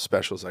giving out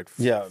specials like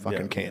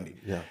fucking candy.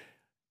 Yeah.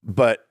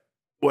 But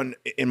when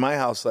in my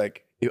house,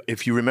 like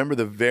if you remember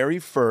the very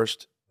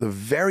first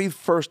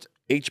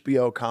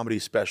HBO comedy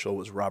special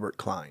was Robert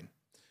Klein.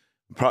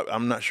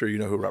 I'm not sure you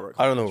know who Robert Klein is.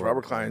 I don't know who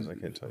Robert Klein's I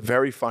can't tell you.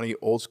 very funny,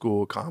 old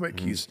school comic.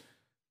 Mm-hmm.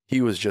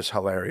 He was just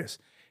hilarious.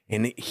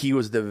 And he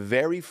was the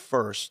very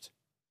first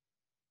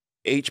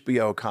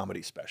HBO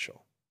comedy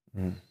special.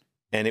 Mm.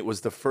 And it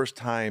was the first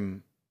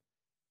time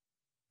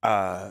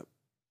that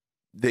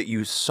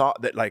you saw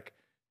that, like,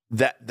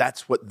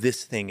 that's what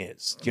this thing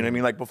is. Do you know what I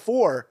mean? Like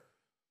before,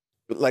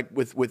 like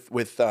with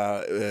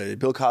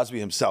Bill Cosby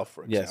himself,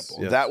 for example,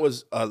 yes. that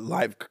was a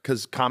live,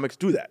 because comics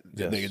do that.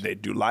 Yes. They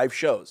do live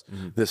shows.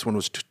 Mm-hmm. This one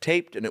was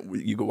taped, and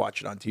you could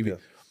watch it on TV. Yeah.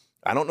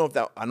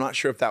 I'm not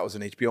sure if that was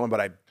an HBO one,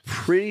 but I'm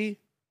pretty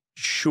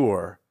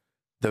sure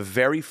the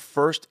very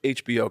first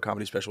HBO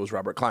comedy special was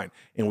Robert Klein,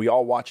 and we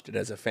all watched it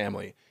as a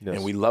family,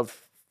 and we loved.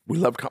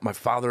 My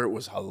father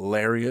was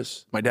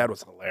hilarious. My dad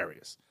was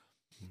hilarious.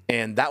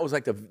 And that was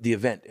like the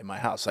event in my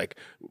house. Like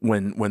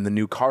when the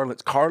new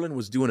Carlin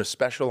was doing a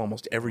special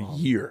almost every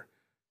year.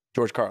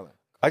 George Carlin.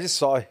 I just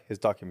saw his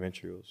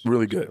documentary. It was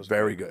Really good,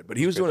 very good. But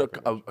he was doing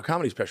a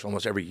comedy special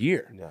almost every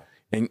year. Yeah.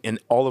 And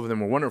all of them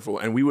were wonderful.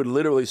 And we would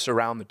literally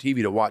surround the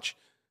TV to watch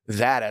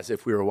that as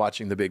if we were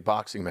watching the big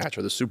boxing match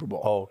or the Super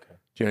Bowl. Oh, okay.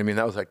 Do you know what I mean?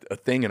 That was like a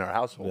thing in our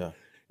household. Yeah.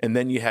 And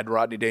then you had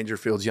Rodney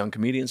Dangerfield's Young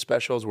Comedian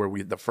specials,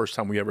 where the first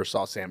time we ever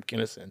saw Sam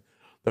Kinison,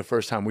 the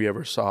first time we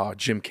ever saw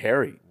Jim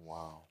Carrey.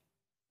 Wow.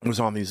 It was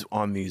on these.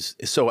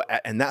 So,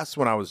 and that's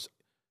when I was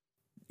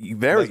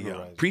very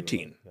young,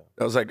 preteen. Yeah.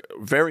 I was like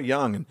very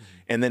young.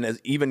 And then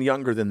as even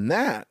younger than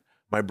that,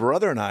 my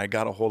brother and I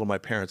got a hold of my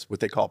parents,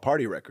 what they call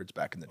party records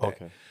back in the day.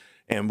 Okay.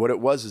 And what it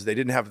was is they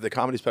didn't have the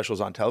comedy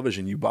specials on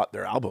television. You bought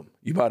their album.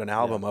 You bought an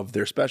album of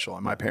their special.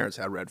 And my parents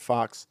had Red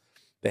Fox.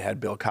 They had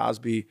Bill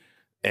Cosby.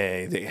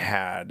 They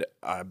had,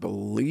 I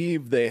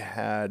believe they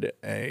had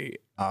a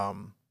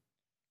Bob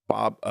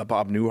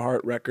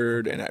Newhart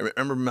record. And I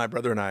remember my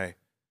brother and I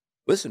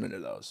listening to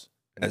those.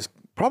 As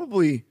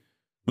probably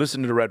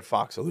listening to Red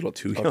Fox a little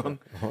too young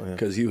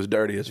because he was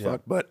dirty as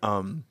fuck. But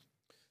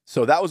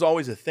so that was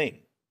always a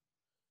thing.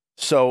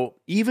 So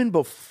even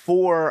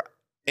before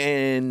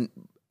I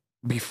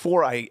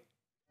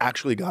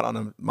actually got on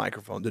a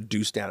microphone to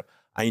do stand-up,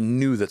 I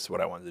knew that's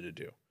what I wanted to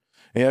do.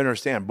 And you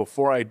understand,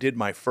 before I did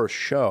my first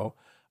show,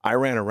 I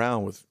ran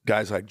around with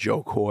guys like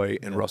Joe Coy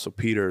and Russell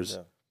Peters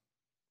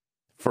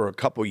for a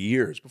couple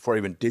years before I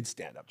even did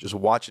stand-up, just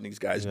watching these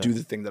guys do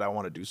the thing that I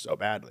want to do so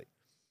badly.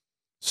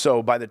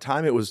 So by the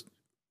time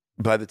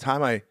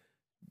I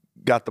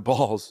got the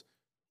balls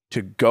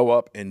to go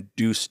up and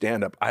do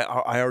stand-up, I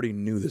already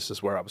knew this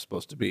is where I was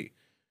supposed to be.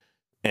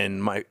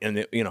 And my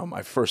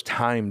first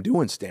time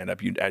doing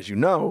stand-up, as you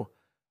know,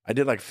 I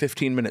did like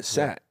 15-minute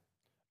set.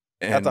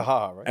 And at the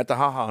Ha-Ha, right? At the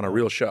Ha-Ha on a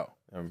real show.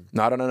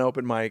 Not on an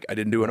open mic. I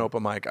didn't do an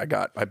open mic. I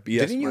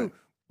BS.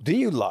 Didn't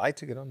you lie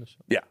to get on the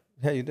show? Yeah.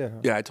 Yeah, you did. Huh?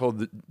 Yeah, I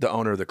told the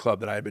owner of the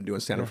club that I had been doing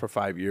stand-up for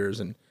 5 years,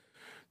 and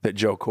that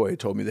Joe Coy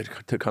told me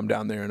to come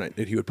down there and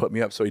that he would put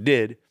me up. So he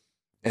did.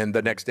 And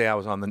the next day I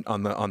was on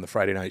the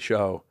Friday night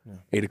show,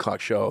 8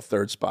 o'clock show,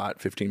 third spot,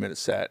 15-minute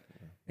set.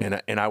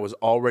 And I was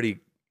already,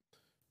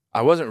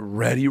 I wasn't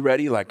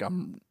ready, like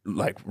I'm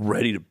like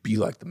ready to be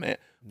like the man.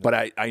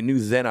 But I knew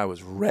then I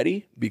was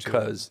ready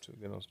because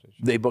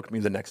they booked me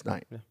the next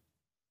night. Yeah.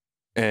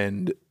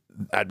 And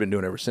I'd been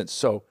doing it ever since.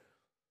 So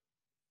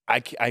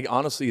I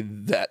honestly,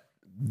 the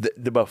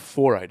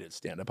before I did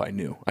stand-up, I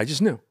knew. I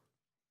just knew.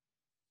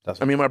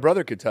 I mean, my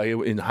brother could tell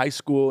you in high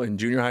school, in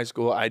junior high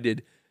school,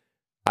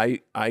 I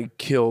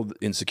killed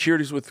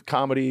insecurities with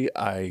comedy.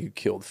 I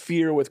killed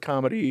fear with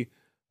comedy.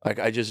 Like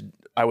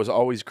I was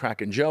always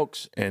cracking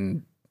jokes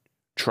and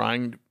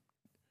trying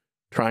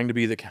to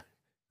be the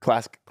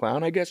class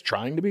clown, I guess,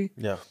 trying to be.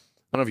 Yeah. I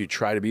don't know if you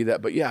try to be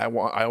that, but yeah,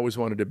 I always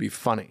wanted to be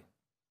funny.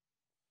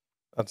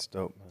 That's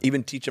dope, man.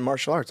 Even teaching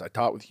martial arts, I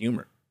taught with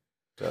humor.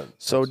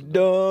 So,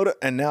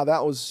 and now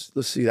that was,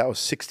 let's see, that was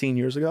 16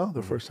 years ago,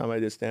 the first time I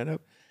did stand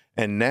up.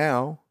 And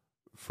now,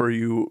 for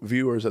you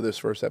viewers of this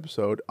first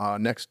episode,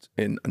 next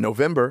in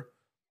November,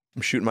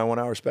 I'm shooting my 1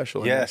 hour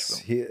special in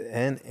Nashville.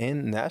 and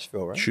in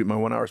Nashville, right? Shoot my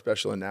 1 hour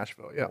special in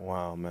Nashville, yeah.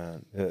 Wow,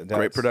 man.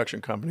 Great production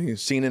company.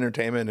 Scene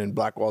Entertainment and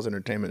Black Walls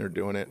Entertainment are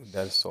doing it.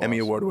 That is so Emmy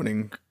awesome.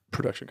 award-winning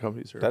production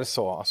companies. That is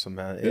so awesome,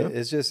 man. Yeah.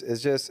 It's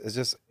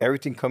just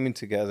everything coming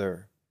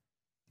together.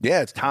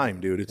 Yeah, it's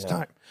time, dude. It's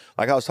time.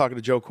 Like I was talking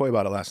to Joe Coy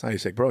about it last night.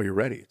 He's like, bro, you're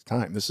ready. It's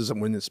time. This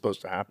isn't when it's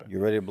supposed to happen.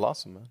 You're ready to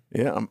blossom, man.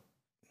 Yeah,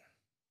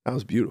 that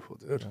was beautiful,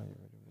 dude. Yeah, you're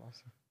ready to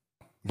blossom.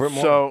 Brent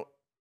Morin. So,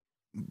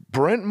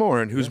 Brent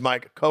Morin, who's my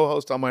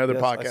co-host on my other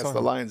Yes, I podcast, saw The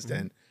him. Lion's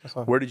Den. I saw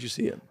him. Where did you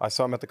see him? I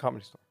saw him at the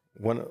Comedy Store.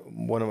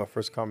 One of my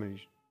first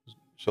comedy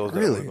shows.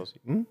 Really? That I went to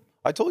go see.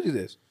 I told you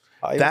this.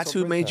 That's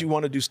who made you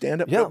want to do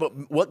stand-up? Yeah.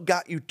 But what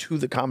got you to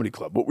the comedy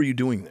club? What were you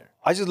doing there?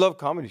 I just love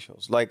comedy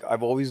shows. Like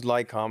I've always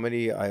liked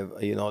comedy.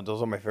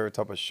 Those are my favorite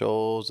type of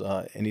shows.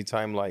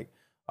 Anytime like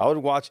I would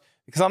watch,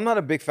 because I'm not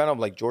a big fan of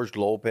like George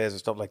Lopez and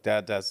stuff like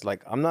that. That's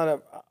like I'm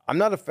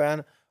not a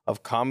fan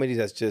of comedy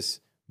that's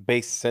just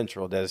based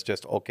central. That is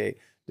just okay.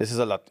 This is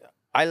a lot.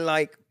 I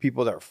like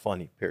people that are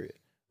funny. Period.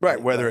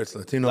 Right, whether it's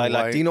Latino, like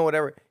white. Latino,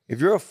 whatever. If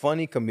you're a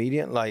funny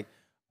comedian, like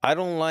I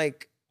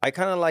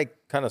kind of like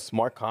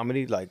smart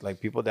comedy,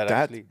 like people that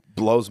actually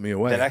blows me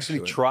away. that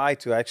actually try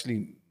to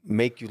actually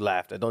make you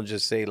laugh. That don't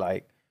just say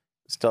like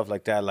stuff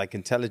like that, like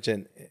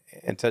intelligent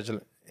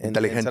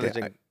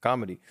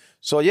comedy.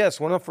 So yes,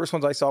 one of the first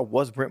ones I saw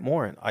was Brent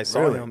Morin. I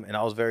saw him, and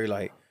I was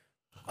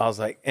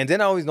and then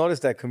I always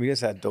noticed that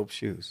comedians had dope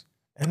shoes.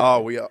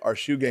 Our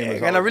shoe game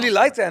is and I really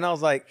liked that, and I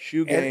was like,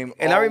 shoe game.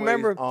 And I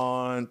remember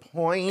on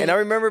point. And I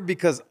remember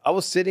because I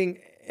was sitting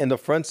in the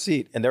front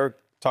seat, and they were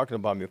talking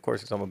about me, of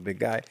course, because I'm a big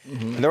guy,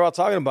 and they were all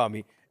talking about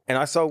me. And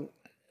I saw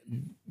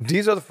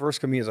these are the first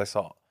comedians I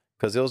saw,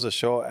 because there was a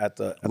show at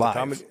the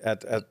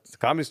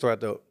Comedy Store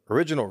at the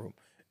original room.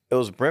 It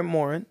was Brent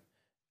Morin,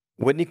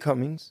 Whitney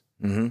Cummings,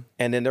 and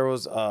then there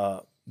was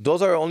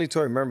those are the only two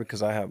I remember,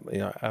 because I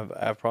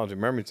have problems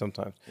remembering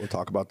sometimes. We'll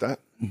talk about that.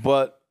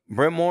 But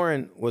Brent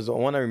Morin was the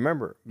one I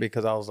remember,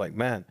 because I was like,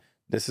 man,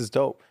 this is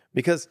dope.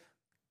 Because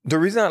the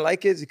reason I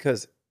like it is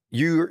because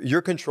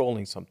you're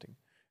controlling something.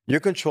 You're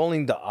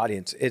controlling the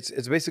audience.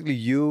 It's basically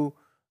you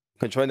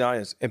controlling the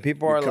audience, and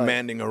people are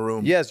commanding a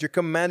room. Yes, you're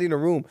commanding a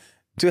room.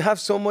 To have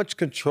so much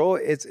control,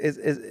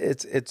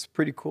 it's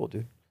pretty cool,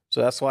 dude.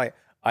 So that's why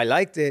I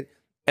liked it.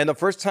 And the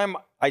first time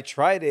I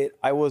tried it,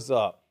 I was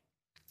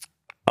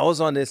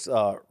on this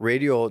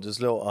radio, this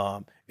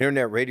little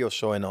internet radio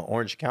show in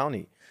Orange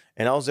County,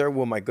 and I was there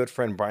with my good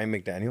friend Brian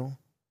McDaniel.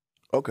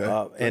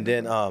 Okay. And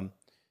then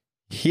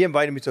he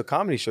invited me to a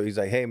comedy show. He's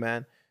like, "Hey,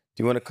 man,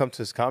 do you want to come to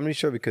this comedy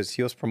show?" Because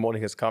he was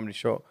promoting his comedy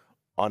show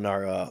on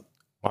our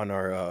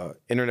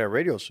internet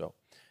radio show.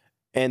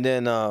 And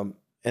then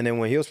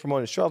when he was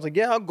promoting the show, I was like,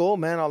 "Yeah, I'll go,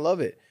 man. I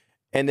love it."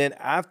 And then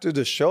after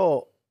the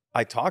show,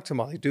 I talked to him.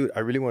 I was like, "Dude, I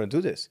really want to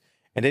do this."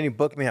 And then he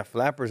booked me at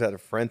Flappers at a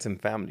Friends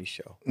and Family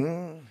show.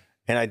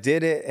 And I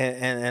did it,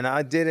 and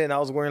I did it, and I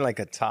was wearing like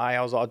a tie.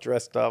 I was all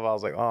dressed up. I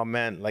was like, "Oh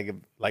man," like if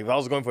I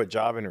was going for a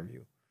job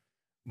interview.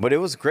 But it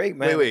was great,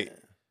 man. Wait.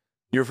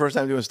 Your first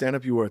time doing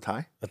stand-up, you wore a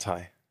tie? A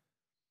tie.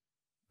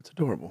 That's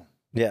adorable.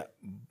 Yeah.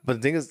 But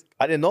the thing is,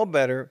 I didn't know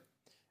better.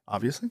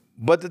 Obviously.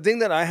 But the thing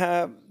that I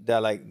have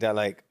that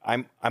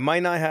I might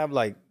not have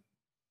like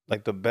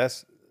the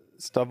best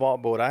stuff all,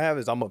 but what I have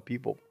is I'm a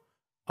people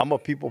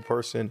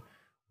person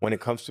when it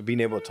comes to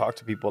being able to talk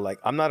to people. Like,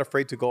 I'm not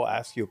afraid to go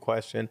ask you a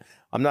question.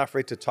 I'm not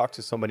afraid to talk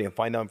to somebody and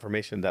find out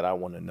information that I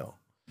want to know.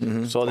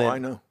 Mm-hmm. So then I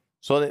know.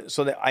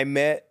 So then I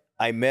met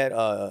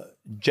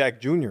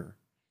Jack Jr.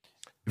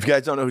 If you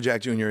guys don't know who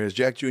Jack Jr.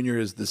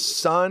 is the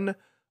son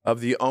of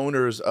the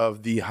owners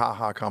of the Ha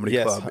Ha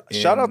Comedy Club.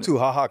 Shout out to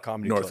Ha Ha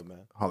Comedy North Club, man.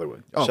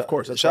 Hollywood. Oh, of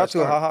course. Shout out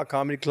to Ha Ha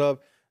Comedy Club.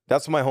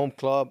 That's my home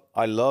club.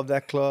 I love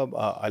that club.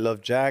 I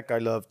love Jack. I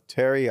love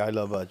Terry. I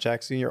love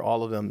Jack Sr.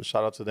 All of them.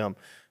 Shout out to them,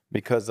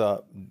 because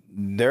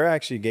they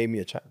actually gave me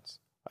a chance.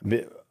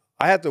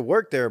 I had to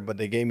work there, but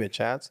they gave me a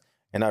chance,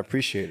 and I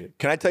appreciate it.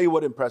 Can I tell you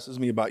what impresses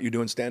me about you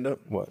doing stand-up?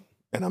 What?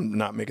 And I'm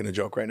not making a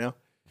joke right now.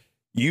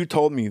 You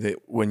told me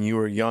that when you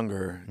were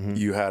younger,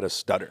 you had a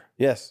stutter.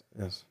 Yes.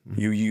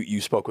 You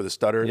spoke with a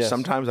stutter. Yes.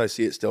 Sometimes I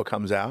see it still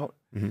comes out.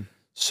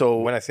 So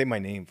When I say my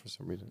name for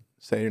some reason.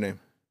 say your name.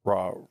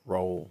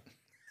 Raul.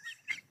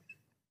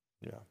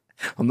 Yeah.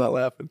 I'm not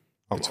laughing.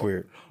 It's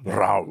weird. Yeah.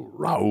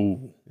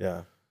 Raul.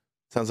 Yeah.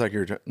 Sounds like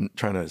you're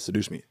trying to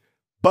seduce me.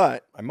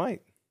 But I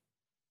might.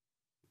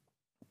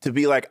 to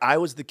be like, I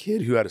was the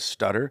kid who had a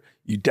stutter.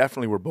 You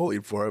definitely were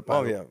bullied for it.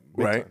 Oh, yeah.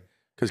 Big Right? time.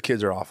 Because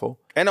kids are awful.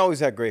 And I always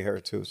had gray hair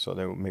too, so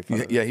they would make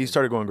fun of me. Yeah, he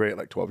started going gray at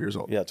like 12 years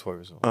old. Yeah, 12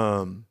 years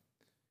old.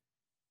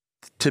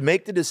 To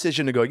make the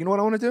decision to go, you know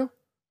what I want to do?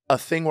 A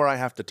thing where I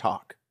have to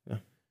talk. Yeah.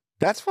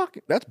 That's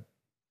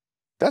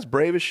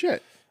brave as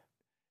shit.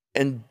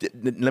 And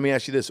let me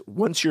ask you this.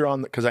 Once you're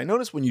on, because I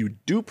notice when you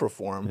do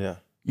perform, Yeah.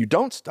 you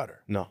don't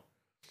stutter. No.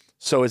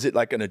 So is it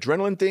like an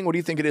adrenaline thing? What do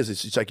you think it is?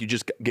 It's like you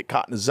just get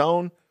caught in a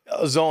zone?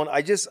 zone.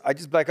 I just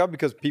black out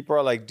because people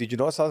are like, "Did you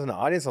notice I was in the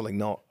audience?" I'm like,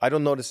 "No, I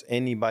don't notice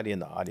anybody in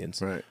the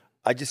audience." Right.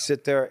 I just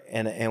sit there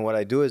and what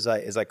I do is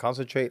I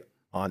concentrate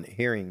on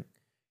hearing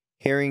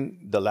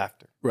the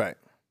laughter. Right.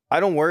 I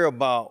don't worry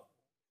about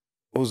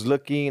who's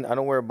looking. I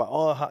don't worry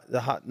about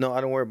no.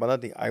 I don't worry about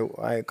nothing.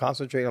 I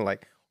concentrate on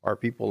like, are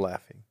people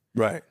laughing?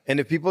 Right. And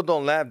if people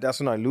don't laugh, that's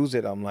when I lose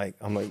it. I'm like,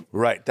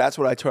 Right. That's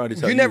what I tried to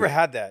tell you. you never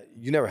had that.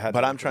 You never had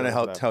But that. I'm trying to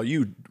help tell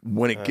you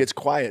when it gets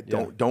quiet,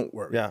 don't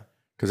worry. Yeah.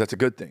 Because that's a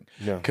good thing.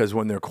 Yeah. Because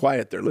when they're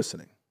quiet, they're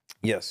listening.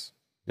 Yes.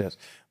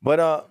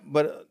 But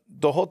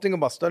the whole thing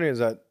about stuttering is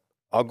that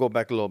I'll go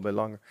back a little bit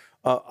longer.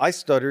 I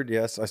stuttered.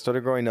 Yes, I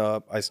stuttered growing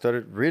up. I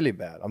stuttered really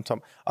bad.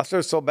 I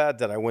stuttered so bad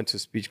that I went to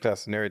speech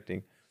class and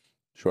everything.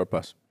 Short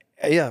bus.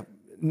 Yeah.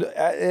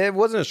 It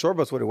wasn't a short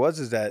bus. What it was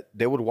is that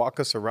they would walk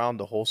us around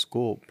the whole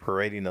school,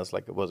 parading us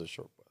like it was a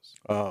short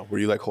bus. Were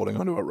you like holding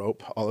onto a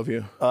rope, all of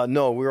you?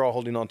 No, we were all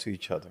holding on to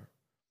each other.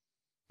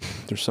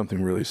 There's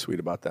something really sweet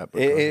about that.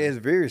 But It is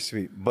very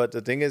sweet. But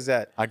the thing is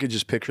that I could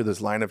just picture this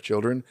line of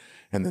children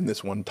and then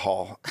this one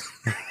tall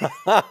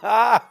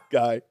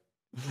guy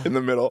in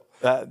the middle.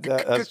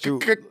 that's true.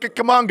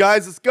 Come on,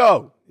 guys, let's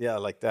go. Yeah,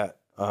 like that.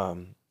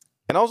 And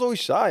I was always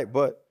shy,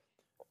 but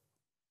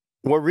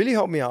what really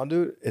helped me out,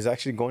 dude, is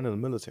actually going to the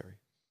military.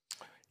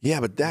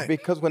 Yeah, but that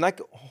Because when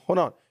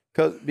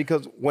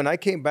because when I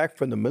came back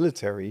from the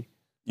military,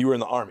 you were in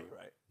the Army,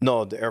 right?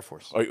 no, the Air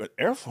Force. Oh, you were in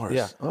Air Force.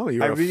 Yeah. Oh, you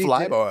were a really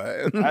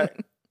flyboy.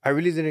 I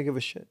really didn't give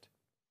a shit.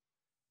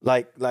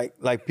 Like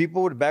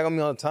people would bag on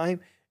me all the time,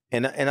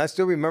 and I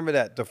still remember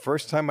that the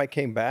first time I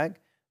came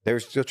back, they were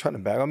still trying to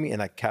bag on me,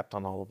 and I capped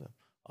on all of them.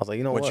 I was like,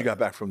 you know what? You got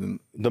back from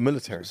the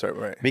military, sorry,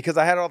 right? Because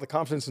I had all the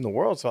confidence in the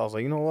world, so I was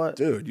like, you know what,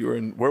 Dude, you were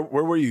in where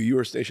were you? You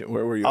were stationed.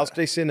 Where were you? I was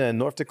stationed in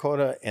North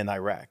Dakota and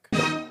Iraq.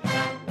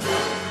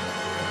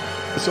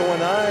 So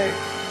when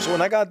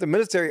I got the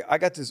military, I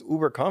got this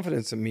uber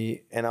confidence in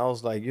me, and I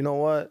was like, you know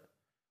what?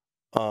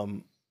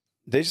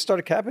 They just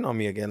started capping on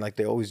me again, like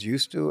they always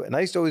used to. And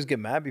I used to always get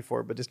mad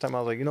before, but this time I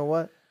was like, you know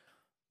what?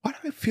 Why do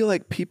I feel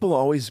like people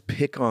always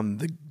pick on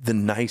the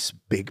nice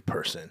big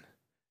person?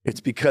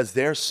 It's because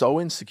they're so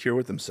insecure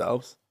with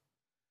themselves.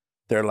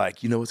 They're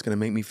like, you know what's going to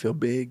make me feel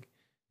big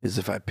is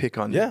if I pick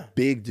on the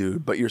big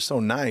dude, but you're so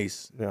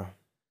nice. Yeah.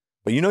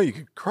 But you know you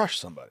could crush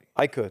somebody.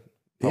 I could.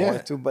 I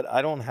wanted to, but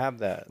I don't have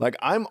that. Like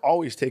I'm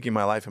always taking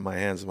my life in my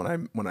hands when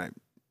I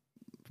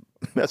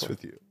mess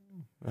with you.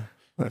 When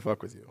I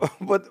fuck with you.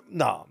 But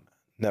no,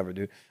 never,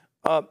 dude.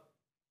 I'm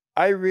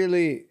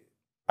really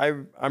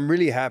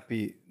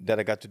happy that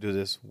I got to do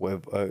this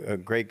with a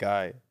great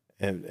guy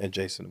and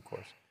Jason, of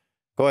course.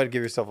 Go ahead and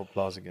give yourself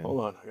applause again. Hold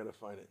on, I gotta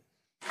find it.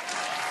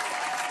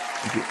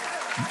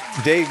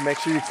 Dave, make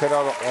sure you cut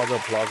out all the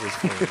applauses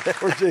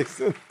for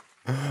Jason.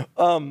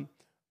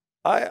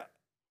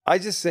 I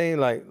just saying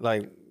like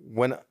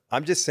when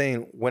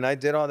I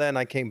did all that and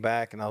I came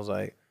back and I was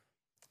like,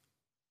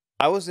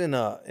 I was in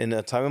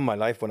a time in my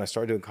life when I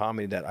started doing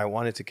comedy that I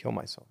wanted to kill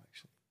myself,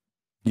 actually.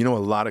 You know,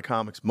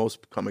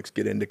 most comics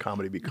get into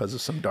comedy because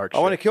of some dark shit.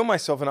 I want to kill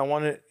myself, and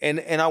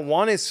I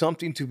wanted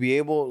something to be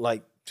able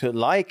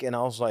and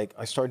I was like,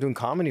 I started doing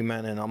comedy,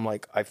 man, and I'm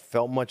like, I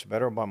felt much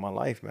better about my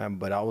life, man,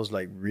 but I was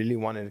like really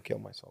wanting to kill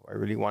myself. I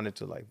really wanted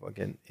to like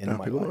fucking end my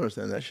life. People don't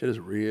understand that shit is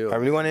real. I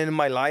really wanted to end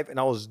my life, and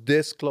I was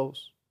this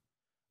close.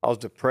 I was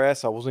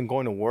depressed. I wasn't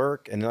going to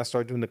work, and then I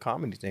started doing the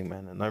comedy thing,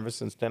 man, and ever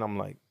since then, I'm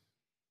like,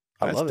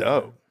 I love it.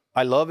 Dope.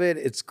 I love it.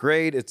 It's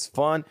great. It's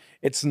fun.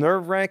 It's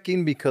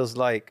nerve-wracking because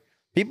like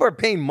people are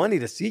paying money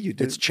to see you,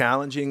 dude. It's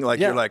challenging. Like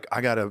you're like, I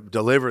gotta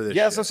deliver this.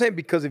 Yeah, shit. that's what I'm saying.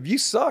 Because if you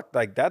suck,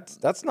 like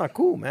that's not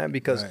cool, man.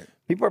 Because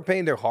people are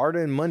paying their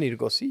hard-earned money to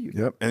go see you.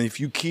 Yep. And if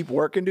you keep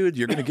working, dude,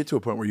 you're gonna get to a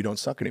point where you don't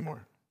suck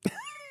anymore.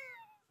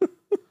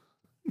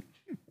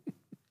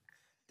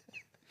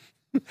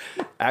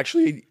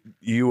 Actually,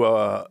 you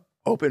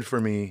opened for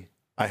me.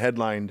 I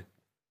headlined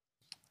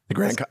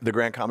the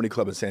Grand Comedy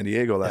Club in San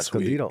Diego last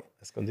week.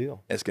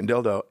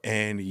 Escondido.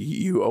 And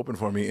you opened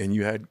for me, and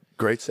you had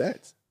great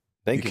sets.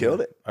 Thank you. Killed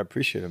it. I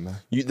appreciate it, man.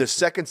 The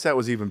second set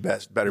was even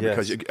better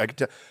because I could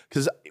tell.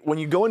 Because when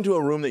you go into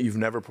a room that you've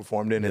never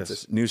performed in,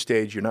 it's a new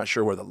stage. You're not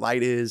sure where the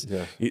light is.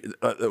 Yeah.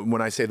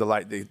 When I say the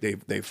light,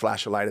 they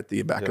flash a light at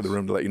the back of the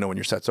room to let you know when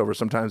your set's over.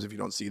 Sometimes if you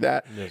don't see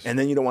that, and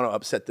then you don't want to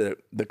upset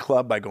the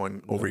club by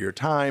going over your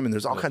time. And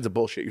there's all kinds of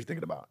bullshit you're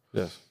thinking about.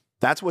 Yes.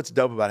 That's what's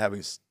dope about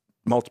having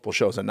multiple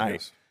shows a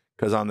night.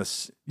 Because on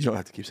this, you don't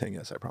have to keep saying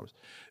yes. I promise.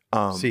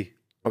 See.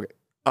 Okay.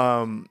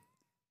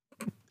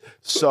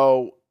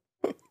 So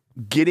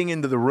getting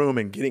into the room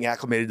and getting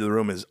acclimated to the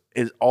room is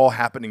all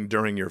happening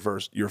during your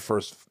first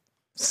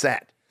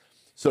set.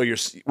 So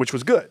which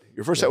was good.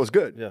 Your first set was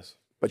good. Yes.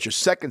 But your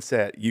second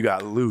set, you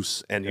got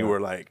loose and you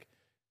were like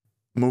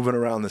moving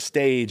around the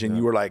stage and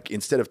you were like,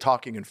 instead of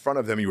talking in front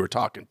of them, you were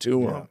talking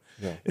to them.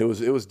 Yeah. It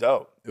was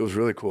dope. It was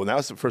really cool. And that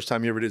was the first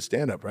time you ever did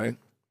stand up, right?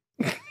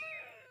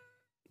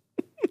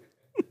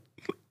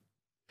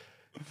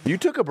 You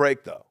took a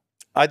break though.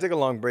 I took a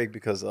long break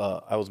because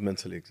I was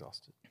mentally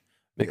exhausted.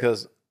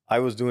 Because I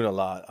was doing a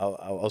lot.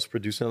 I was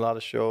producing a lot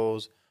of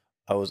shows.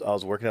 I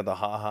was working at the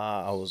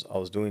haha. I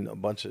was doing a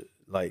bunch of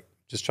like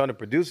just trying to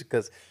produce it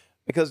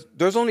because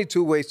there's only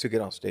two ways to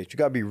get on stage. You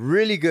gotta be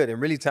really good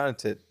and really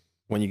talented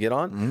when you get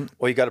on,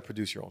 or you gotta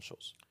produce your own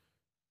shows.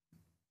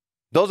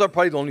 Those are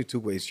probably the only two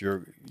ways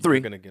you're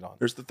gonna get on.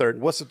 There's the third.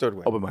 What's the third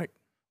way? Open mic.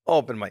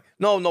 Open mic.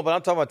 No, but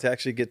I'm talking about to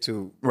actually get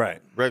to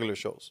Right. regular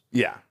shows.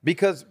 Yeah.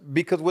 Because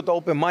with the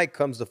open mic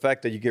comes the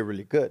fact that you get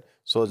really good.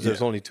 So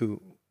there's only two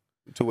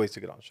ways to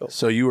get on shows.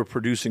 So you were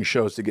producing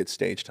shows to get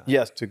stage time.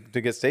 Yes, to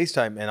get stage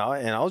time, and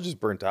I was just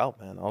burnt out,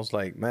 man. I was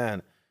like,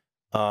 man,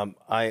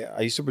 I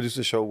used to produce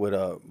a show with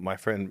my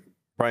friend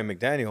Brian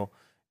McDaniel,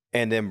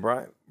 and then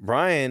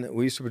Brian,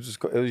 we used to produce.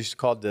 It was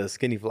called the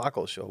Skinny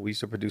Flacco Show. We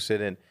used to produce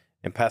it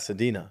in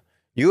Pasadena.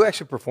 You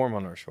actually performed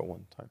on our show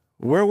one time.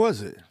 Where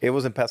was it? It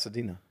was in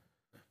Pasadena.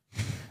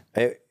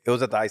 It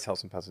was at the Ice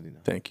House in Pasadena.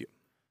 Thank you.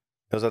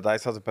 It was at the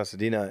Ice House in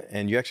Pasadena,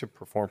 and you actually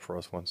performed for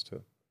us once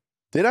too.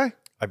 Did I?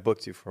 I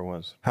booked you for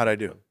once. How'd I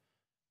do?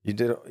 You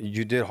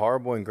did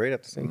horrible and great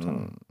at the same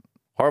time.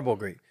 Horrible,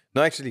 great.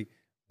 No, actually,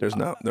 There's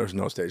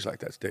no stage like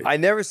that stage. I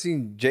never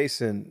seen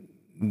Jason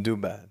do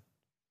bad,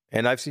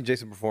 and I've seen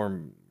Jason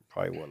perform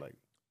probably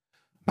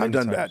I've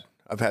done times. bad.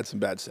 I've had some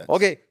bad sets.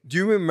 Okay, do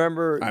you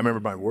remember I remember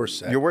my worst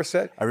set. your worst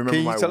set? I remember Can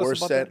you my tell us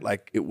worst about set that?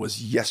 like it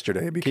was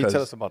yesterday because Can you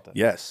tell us about that?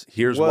 Yes.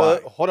 Here's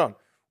why. Hold on.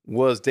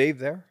 Was Dave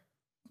there?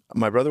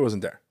 My brother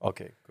wasn't there.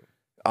 Okay.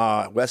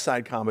 Cool. West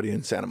Side Comedy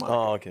in Santa Monica.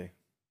 Oh, okay.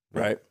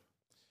 Right?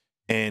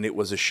 And it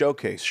was a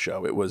showcase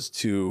show. It was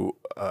to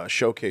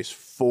showcase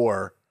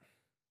for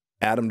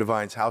Adam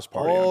Devine's house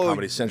party on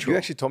Comedy Central. You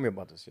actually told me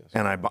about this, yes.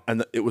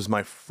 And it was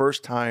my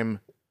first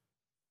time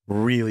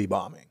really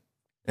bombing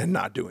and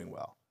not doing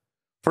well.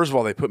 First of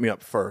all, they put me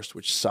up first,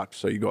 which sucked.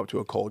 So you go up to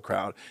a cold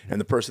crowd, and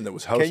the person that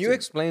was hosting. Can you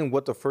explain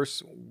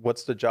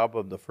what's the job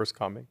of the first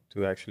comic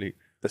to actually?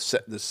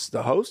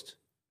 The host?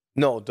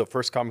 No, the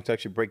first comic to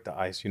actually break the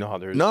ice. You know how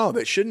there's No,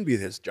 that shouldn't be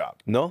his job.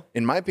 No?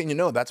 In my opinion,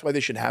 no. That's why they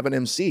should have an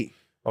MC.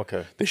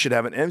 Okay. They should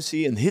have an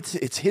MC, and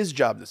it's his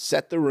job to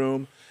set the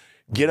room,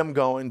 get him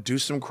going, do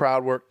some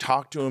crowd work,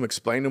 talk to him,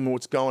 explain to him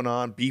what's going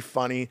on, be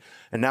funny,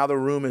 and now the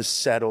room is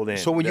settled in.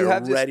 So when They're you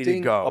have this ready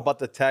thing to go. about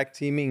the tag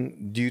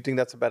teaming, do you think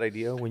that's a bad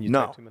idea when you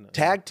No, tag team in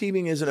tag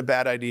teaming isn't a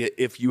bad idea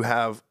if you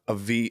have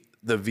the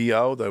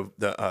VO, the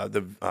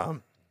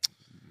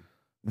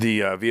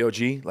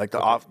VOG, like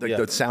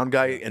the sound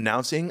guy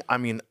announcing. I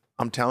mean,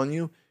 I'm telling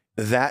you,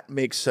 that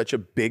makes such a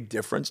big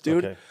difference,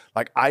 dude. Okay.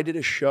 Like I did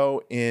a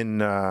show in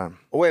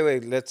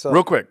wait, let's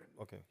real quick.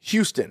 Okay.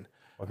 Houston.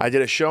 I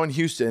did a show in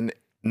Houston.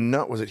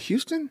 No, was it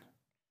Houston?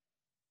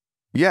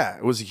 Yeah,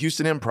 it was a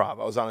Houston Improv.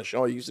 I was on a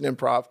show at Houston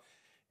Improv,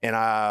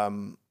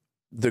 and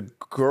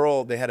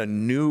they had a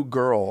new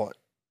girl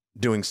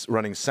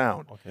running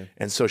sound. Okay.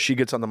 And so she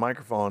gets on the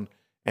microphone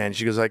and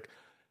she goes like,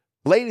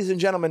 "Ladies and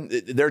gentlemen,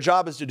 their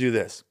job is to do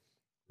this.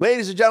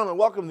 Ladies and gentlemen,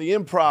 welcome to the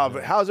Improv.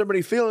 Yeah. How's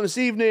everybody feeling this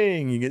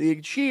evening?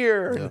 You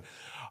cheer.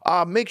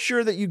 Yeah. Make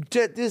sure that you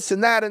did this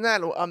and that and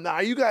that.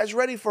 Are you guys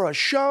ready for a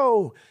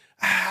show?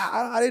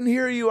 I didn't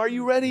hear you. Are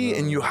you ready?"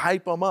 And you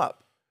hype them up.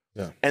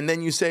 Yeah. And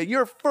then you say,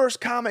 "Your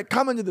first comic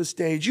coming to the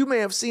stage. You may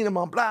have seen him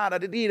on blah, da,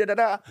 da, da, da,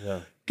 da.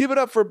 Yeah. Give it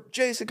up for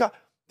Jason."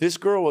 This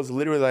girl was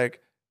literally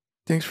like,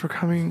 "Thanks for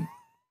coming."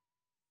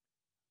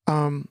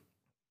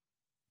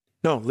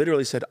 No,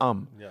 literally said,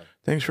 Yeah.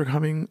 "Thanks for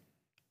coming.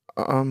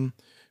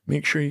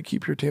 Make sure you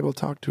keep your table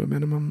talk to a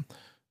minimum.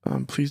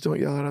 Please don't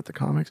yell out at the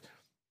comics."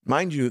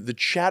 Mind you, the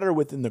chatter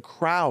within the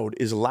crowd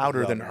is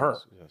louder than her.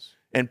 Yes.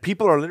 And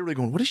people are literally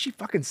going, "What is she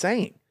fucking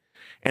saying?"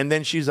 And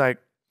then she's like,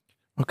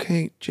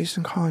 "Okay,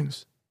 Jason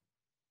Collins."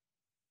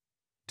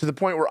 To the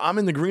point where I'm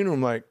in the green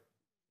room like,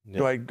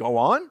 do I go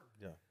on?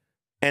 Yeah.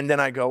 And then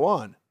I go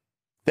on.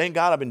 Thank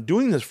God I've been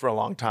doing this for a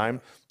long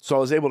time, so I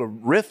was able to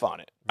riff on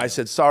it. I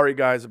said, "Sorry,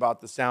 guys,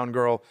 about the sound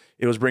girl.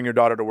 It was Bring Your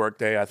Daughter to Work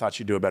Day. I thought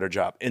she'd do a better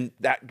job." And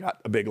that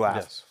got a big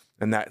laugh. Yes.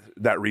 And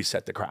that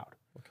reset the crowd.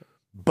 Okay.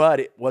 But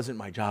it wasn't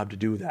my job to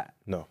do that.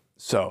 No.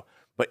 So,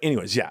 but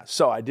anyways, yeah.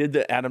 So I did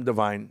the Adam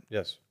Devine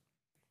Yes.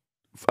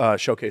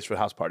 showcase for the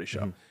house party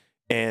show.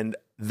 And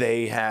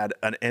they had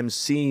an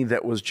MC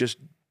that was just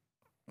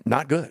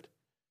not good.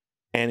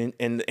 And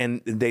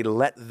they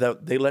let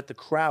the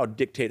crowd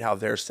dictate how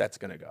their set's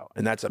gonna go.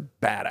 And that's a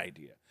bad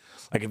idea.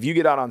 Like if you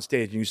get out on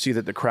stage and you see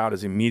that the crowd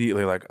is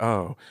immediately like,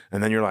 "Oh,"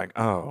 and then you're like,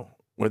 "Oh,"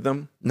 with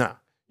them, no.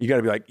 You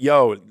gotta be like,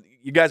 "Yo,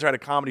 you guys are at a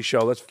comedy show.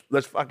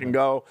 Let's fucking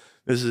go.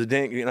 This is a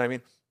ding," you know what I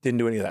mean? Didn't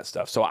do any of that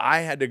stuff. So I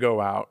had to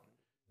go out,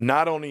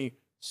 not only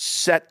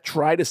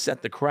try to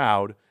set the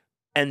crowd,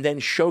 and then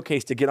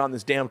showcase to get on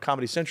this damn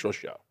Comedy Central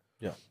show.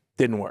 Yeah.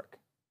 Didn't work.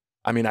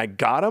 I mean, I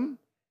got them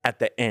at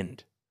the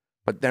end,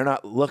 but they're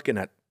not looking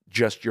at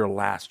just your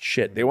last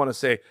shit. They want to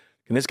say,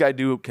 can this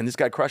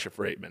guy crush it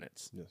for 8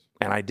 minutes? Yes.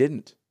 And I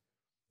didn't.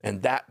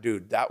 And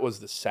that was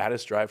the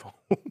saddest drive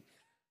home.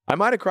 I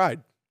might have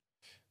cried.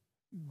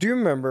 Do you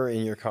remember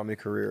in your comedy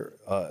career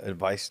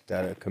advice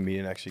that a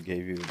comedian actually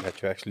gave you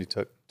that you actually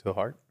took to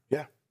heart?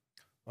 Yeah.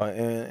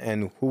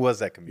 And who was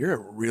that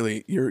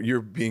comedian?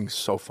 You're being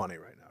so funny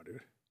right now,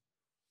 dude.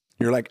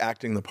 You're like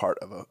acting the part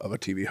of a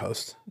TV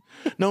host.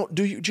 No,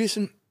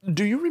 Jason,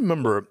 Do you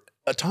remember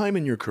a time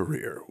in your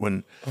career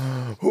when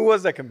Who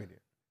was that comedian?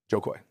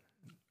 Joe Coy?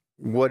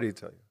 What did he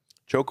tell you?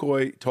 Joe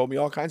Coy told me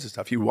all kinds of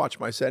stuff. He watched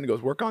my set and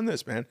goes, work on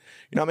this, man.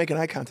 You're not making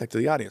eye contact to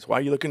the audience. Why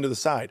are you looking to the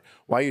side?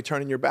 Why are you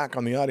turning your back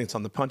on the audience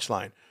on the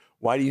punchline?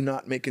 Why are you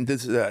not making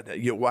this, that?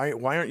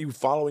 Why aren't you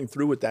following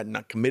through with that and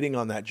not committing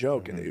on that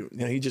joke? And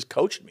he just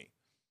coached me,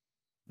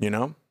 you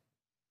know?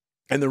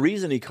 And the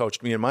reason he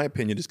coached me, in my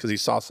opinion, is because he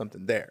saw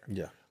something there.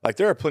 Yeah. Like,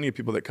 there are plenty of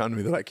people that come to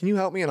me, they're like, can you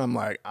help me? And I'm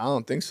like, I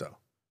don't think so.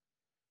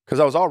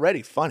 Because I was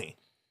already funny.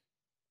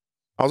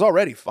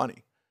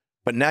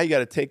 But now you got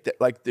to take that.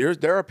 Like,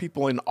 there are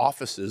people in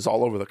offices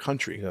all over the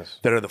country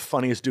that are the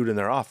funniest dude in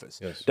their office.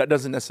 Yes. That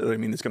doesn't necessarily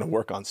mean it's going to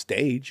work on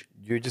stage.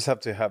 You just have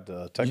to have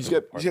the technical You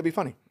just got to be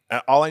funny.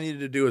 All I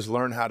needed to do is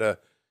learn how to,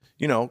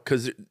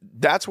 because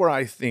that's where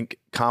I think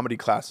comedy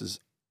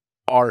classes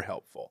are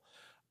helpful.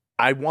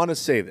 I want to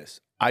say this.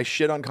 I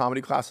shit on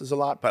comedy classes a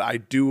lot, but I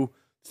do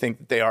think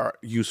that they are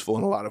useful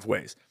in a lot of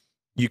ways.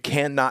 You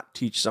cannot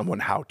teach someone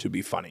how to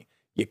be funny.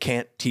 You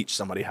can't teach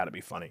somebody how to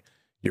be funny.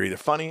 You're either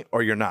funny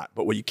or you're not.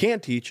 But what you can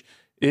teach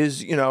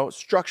is,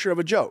 structure of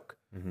a joke,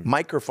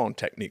 microphone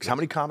techniques. How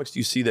many comics do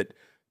you see that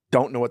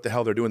don't know what the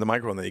hell they're doing with the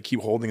microphone? They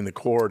keep holding the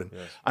cord. And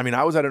I mean,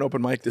 I was at an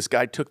open mic. This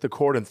guy took the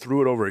cord and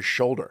threw it over his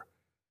shoulder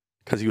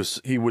because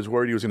he was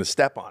worried he was going to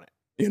step on it.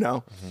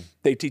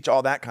 They teach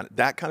all that kind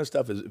of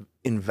stuff is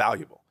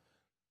invaluable.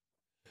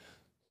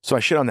 So I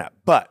shit on that.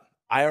 But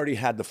I already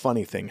had the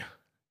funny thing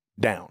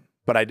down.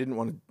 But I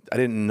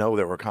didn't know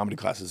there were comedy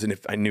classes. And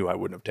if I knew, I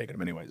wouldn't have taken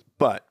them anyways.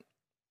 But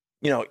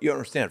you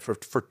understand, for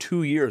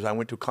 2 years, I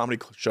went to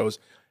comedy shows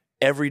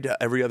every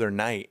other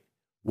night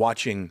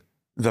watching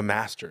the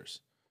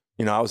masters.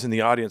 I was in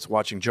the audience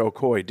watching Joe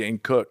Coy, Dane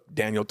Cook,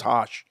 Daniel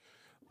Tosh,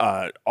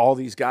 all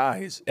these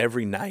guys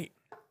every night,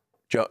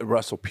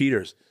 Russell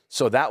Peters.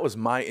 So that was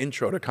my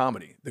intro to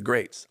comedy, the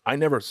greats. I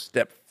never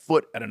stepped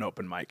foot at an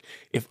open mic.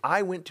 If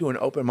I went to an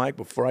open mic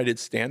before I did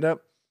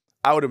stand-up,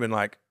 I would have been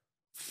like,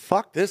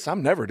 fuck this,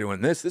 I'm never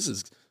doing this. This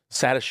is the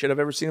saddest shit I've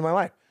ever seen in my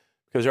life.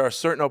 Because there are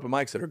certain open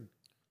mics that are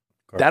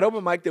that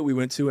open mic that we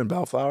went to in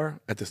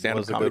Bellflower at the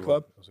Stand-Up Comedy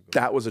Club,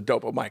 that was a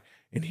dope open mic.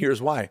 And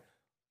here's why.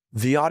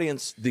 The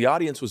audience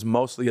was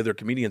mostly other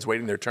comedians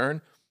waiting their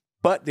turn,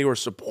 but they were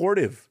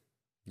supportive.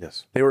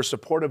 Yes. They were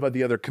supportive of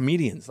the other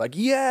comedians. Like,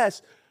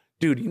 yes.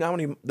 Dude, you know how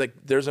many,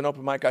 there's an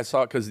open mic I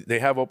saw, because they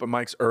have open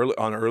mics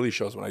on early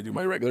shows when I do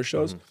my regular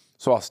shows.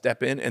 So I'll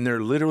step in, and they're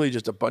literally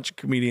just a bunch of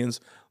comedians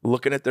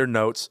looking at their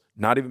notes,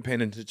 not even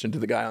paying attention to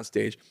the guy on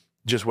stage,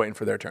 just waiting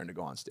for their turn to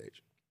go on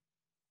stage.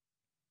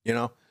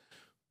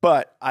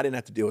 But I didn't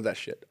have to deal with that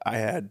shit. I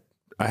had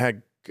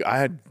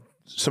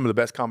some of the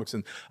best comics.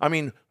 And I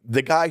mean,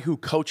 the guy who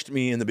coached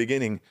me in the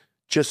beginning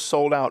just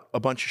sold out a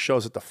bunch of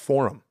shows at the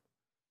Forum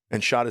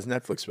and shot his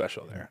Netflix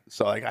special there.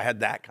 So I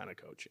had that kind of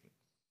coaching.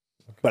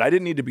 But I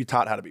didn't need to be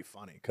taught how to be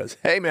funny because,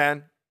 hey,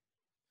 man.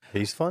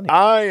 He's funny.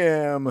 I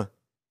am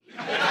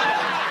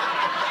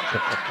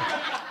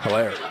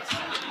hilarious.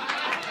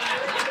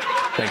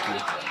 Thank you.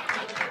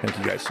 Thank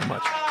you guys so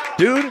much.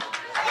 Dude,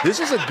 this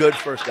is a good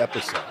first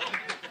episode.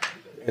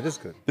 It is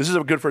good. This is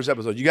a good first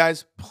episode. You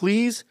guys,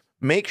 please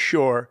make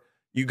sure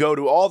you go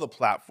to all the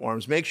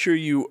platforms. Make sure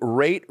you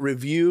rate,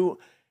 review,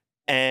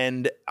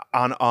 and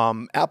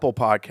on Apple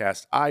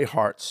Podcasts,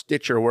 iHeart,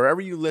 Stitcher,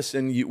 wherever you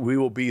listen, we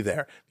will be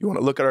there. If you want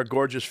to look at our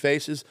gorgeous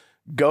faces,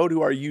 go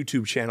to our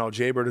YouTube channel,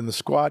 Jaybird and the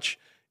Squatch.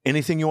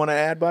 Anything you want to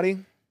add,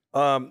 buddy?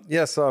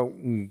 Yes.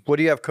 What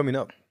do you have coming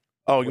up?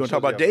 Oh, you want to talk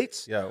about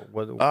dates? Yeah.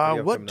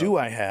 What do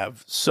I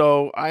have?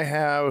 So I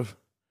have,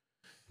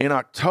 in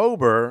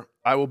October,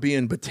 I will be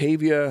in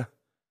Batavia.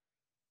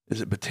 Is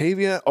it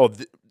Batavia?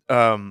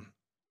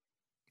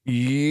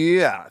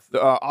 Yeah.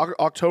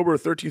 October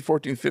 13th,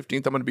 14th,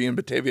 15th, I'm going to be in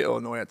Batavia,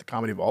 Illinois at the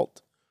Comedy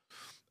Vault.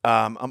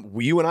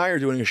 You and I are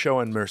doing a show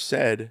in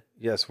Merced.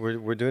 Yes,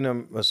 we're doing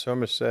a show in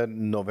Merced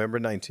November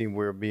 19th.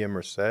 We'll be in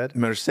Merced.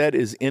 Merced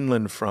is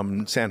inland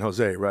from San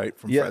Jose, right?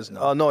 From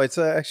Fresno. No, it's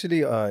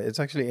actually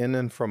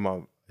inland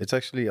from it's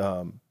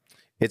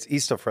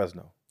east of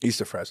Fresno. East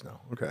of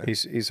Fresno. Okay.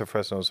 East of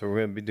Fresno. So we're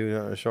going to be doing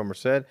a show in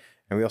Merced,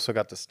 and we also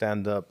got the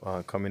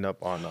stand-up coming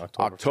up on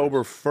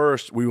October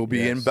 1st. We will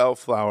be in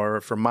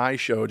Bellflower for my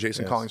show,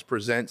 Jason Collins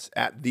Presents,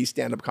 at the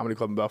Stand-Up Comedy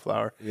Club in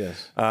Bellflower.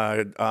 Yes.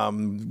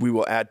 We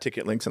will add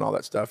ticket links and all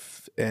that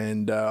stuff,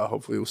 and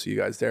hopefully we'll see you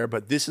guys there.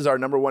 But this is our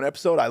 #1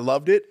 episode. I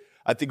loved it.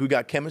 I think we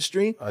got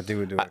chemistry. I think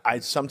we do.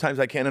 Sometimes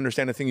I can't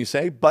understand a thing you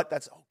say, but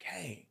that's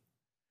okay,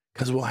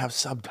 because we'll have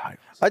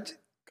subtitles.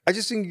 I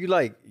just think you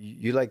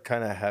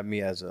kind of have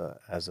me as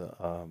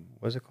a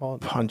what's it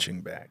called?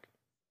 Punching bag.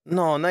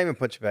 No, not even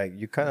punching bag.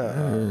 You kind of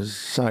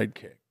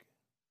sidekick.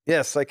 Yeah,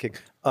 sidekick.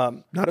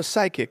 Not a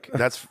psychic.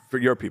 That's for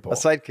your people. A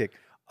sidekick.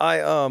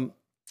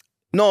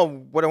 No.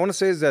 What I want to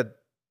say is that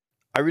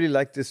I really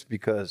like this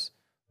because,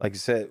 like you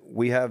said,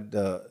 we have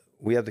the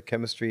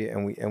chemistry,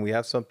 and we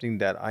have something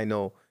that I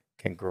know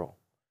can grow,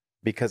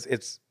 because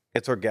it's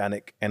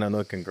organic, and I know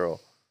it can grow.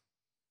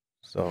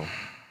 So.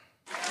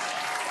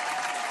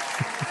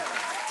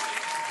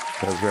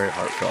 That was very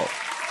heartfelt.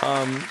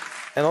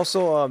 And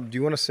also, do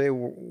you want to say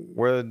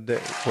where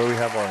we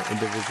have our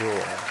individual?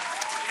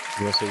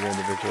 You want to say your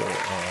individual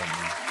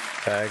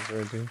tags or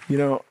anything? You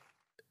know,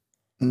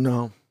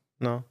 no,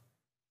 No,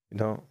 you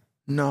don't.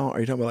 no. Are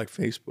you talking about like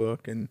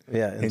Facebook and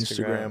Yeah,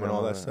 Instagram and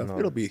all that stuff? no.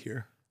 It'll be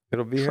here.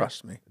 It'll be here.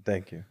 Trust me.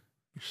 Thank you,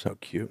 You're so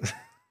cute.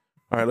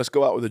 All right, let's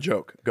go out with a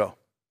joke. Go.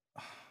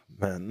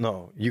 man.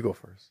 No, you go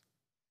first.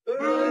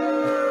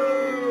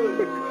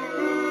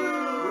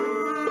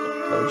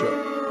 No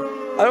joke.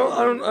 I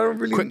don't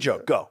really. Quick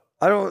joke. Go.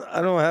 I don't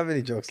have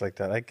any jokes like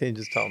that. I can't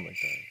just tell them like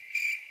that.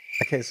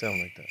 I can't say them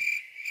like that.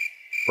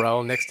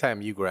 Bro, next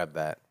time you grab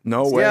that.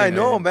 No way. Yeah, I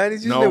know, man.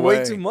 He's using No it way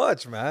way. too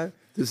much, man.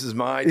 This is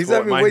my He's toy,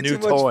 having my way new too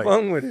toy. much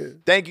fun with it.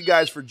 Thank you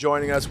guys for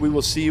joining us. We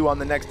will see you on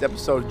the next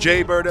episode.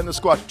 Jaybird and the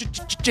Squatch.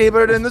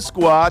 Jaybird and the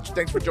Squatch.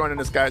 Thanks for joining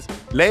us, guys.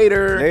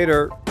 Later.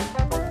 Later.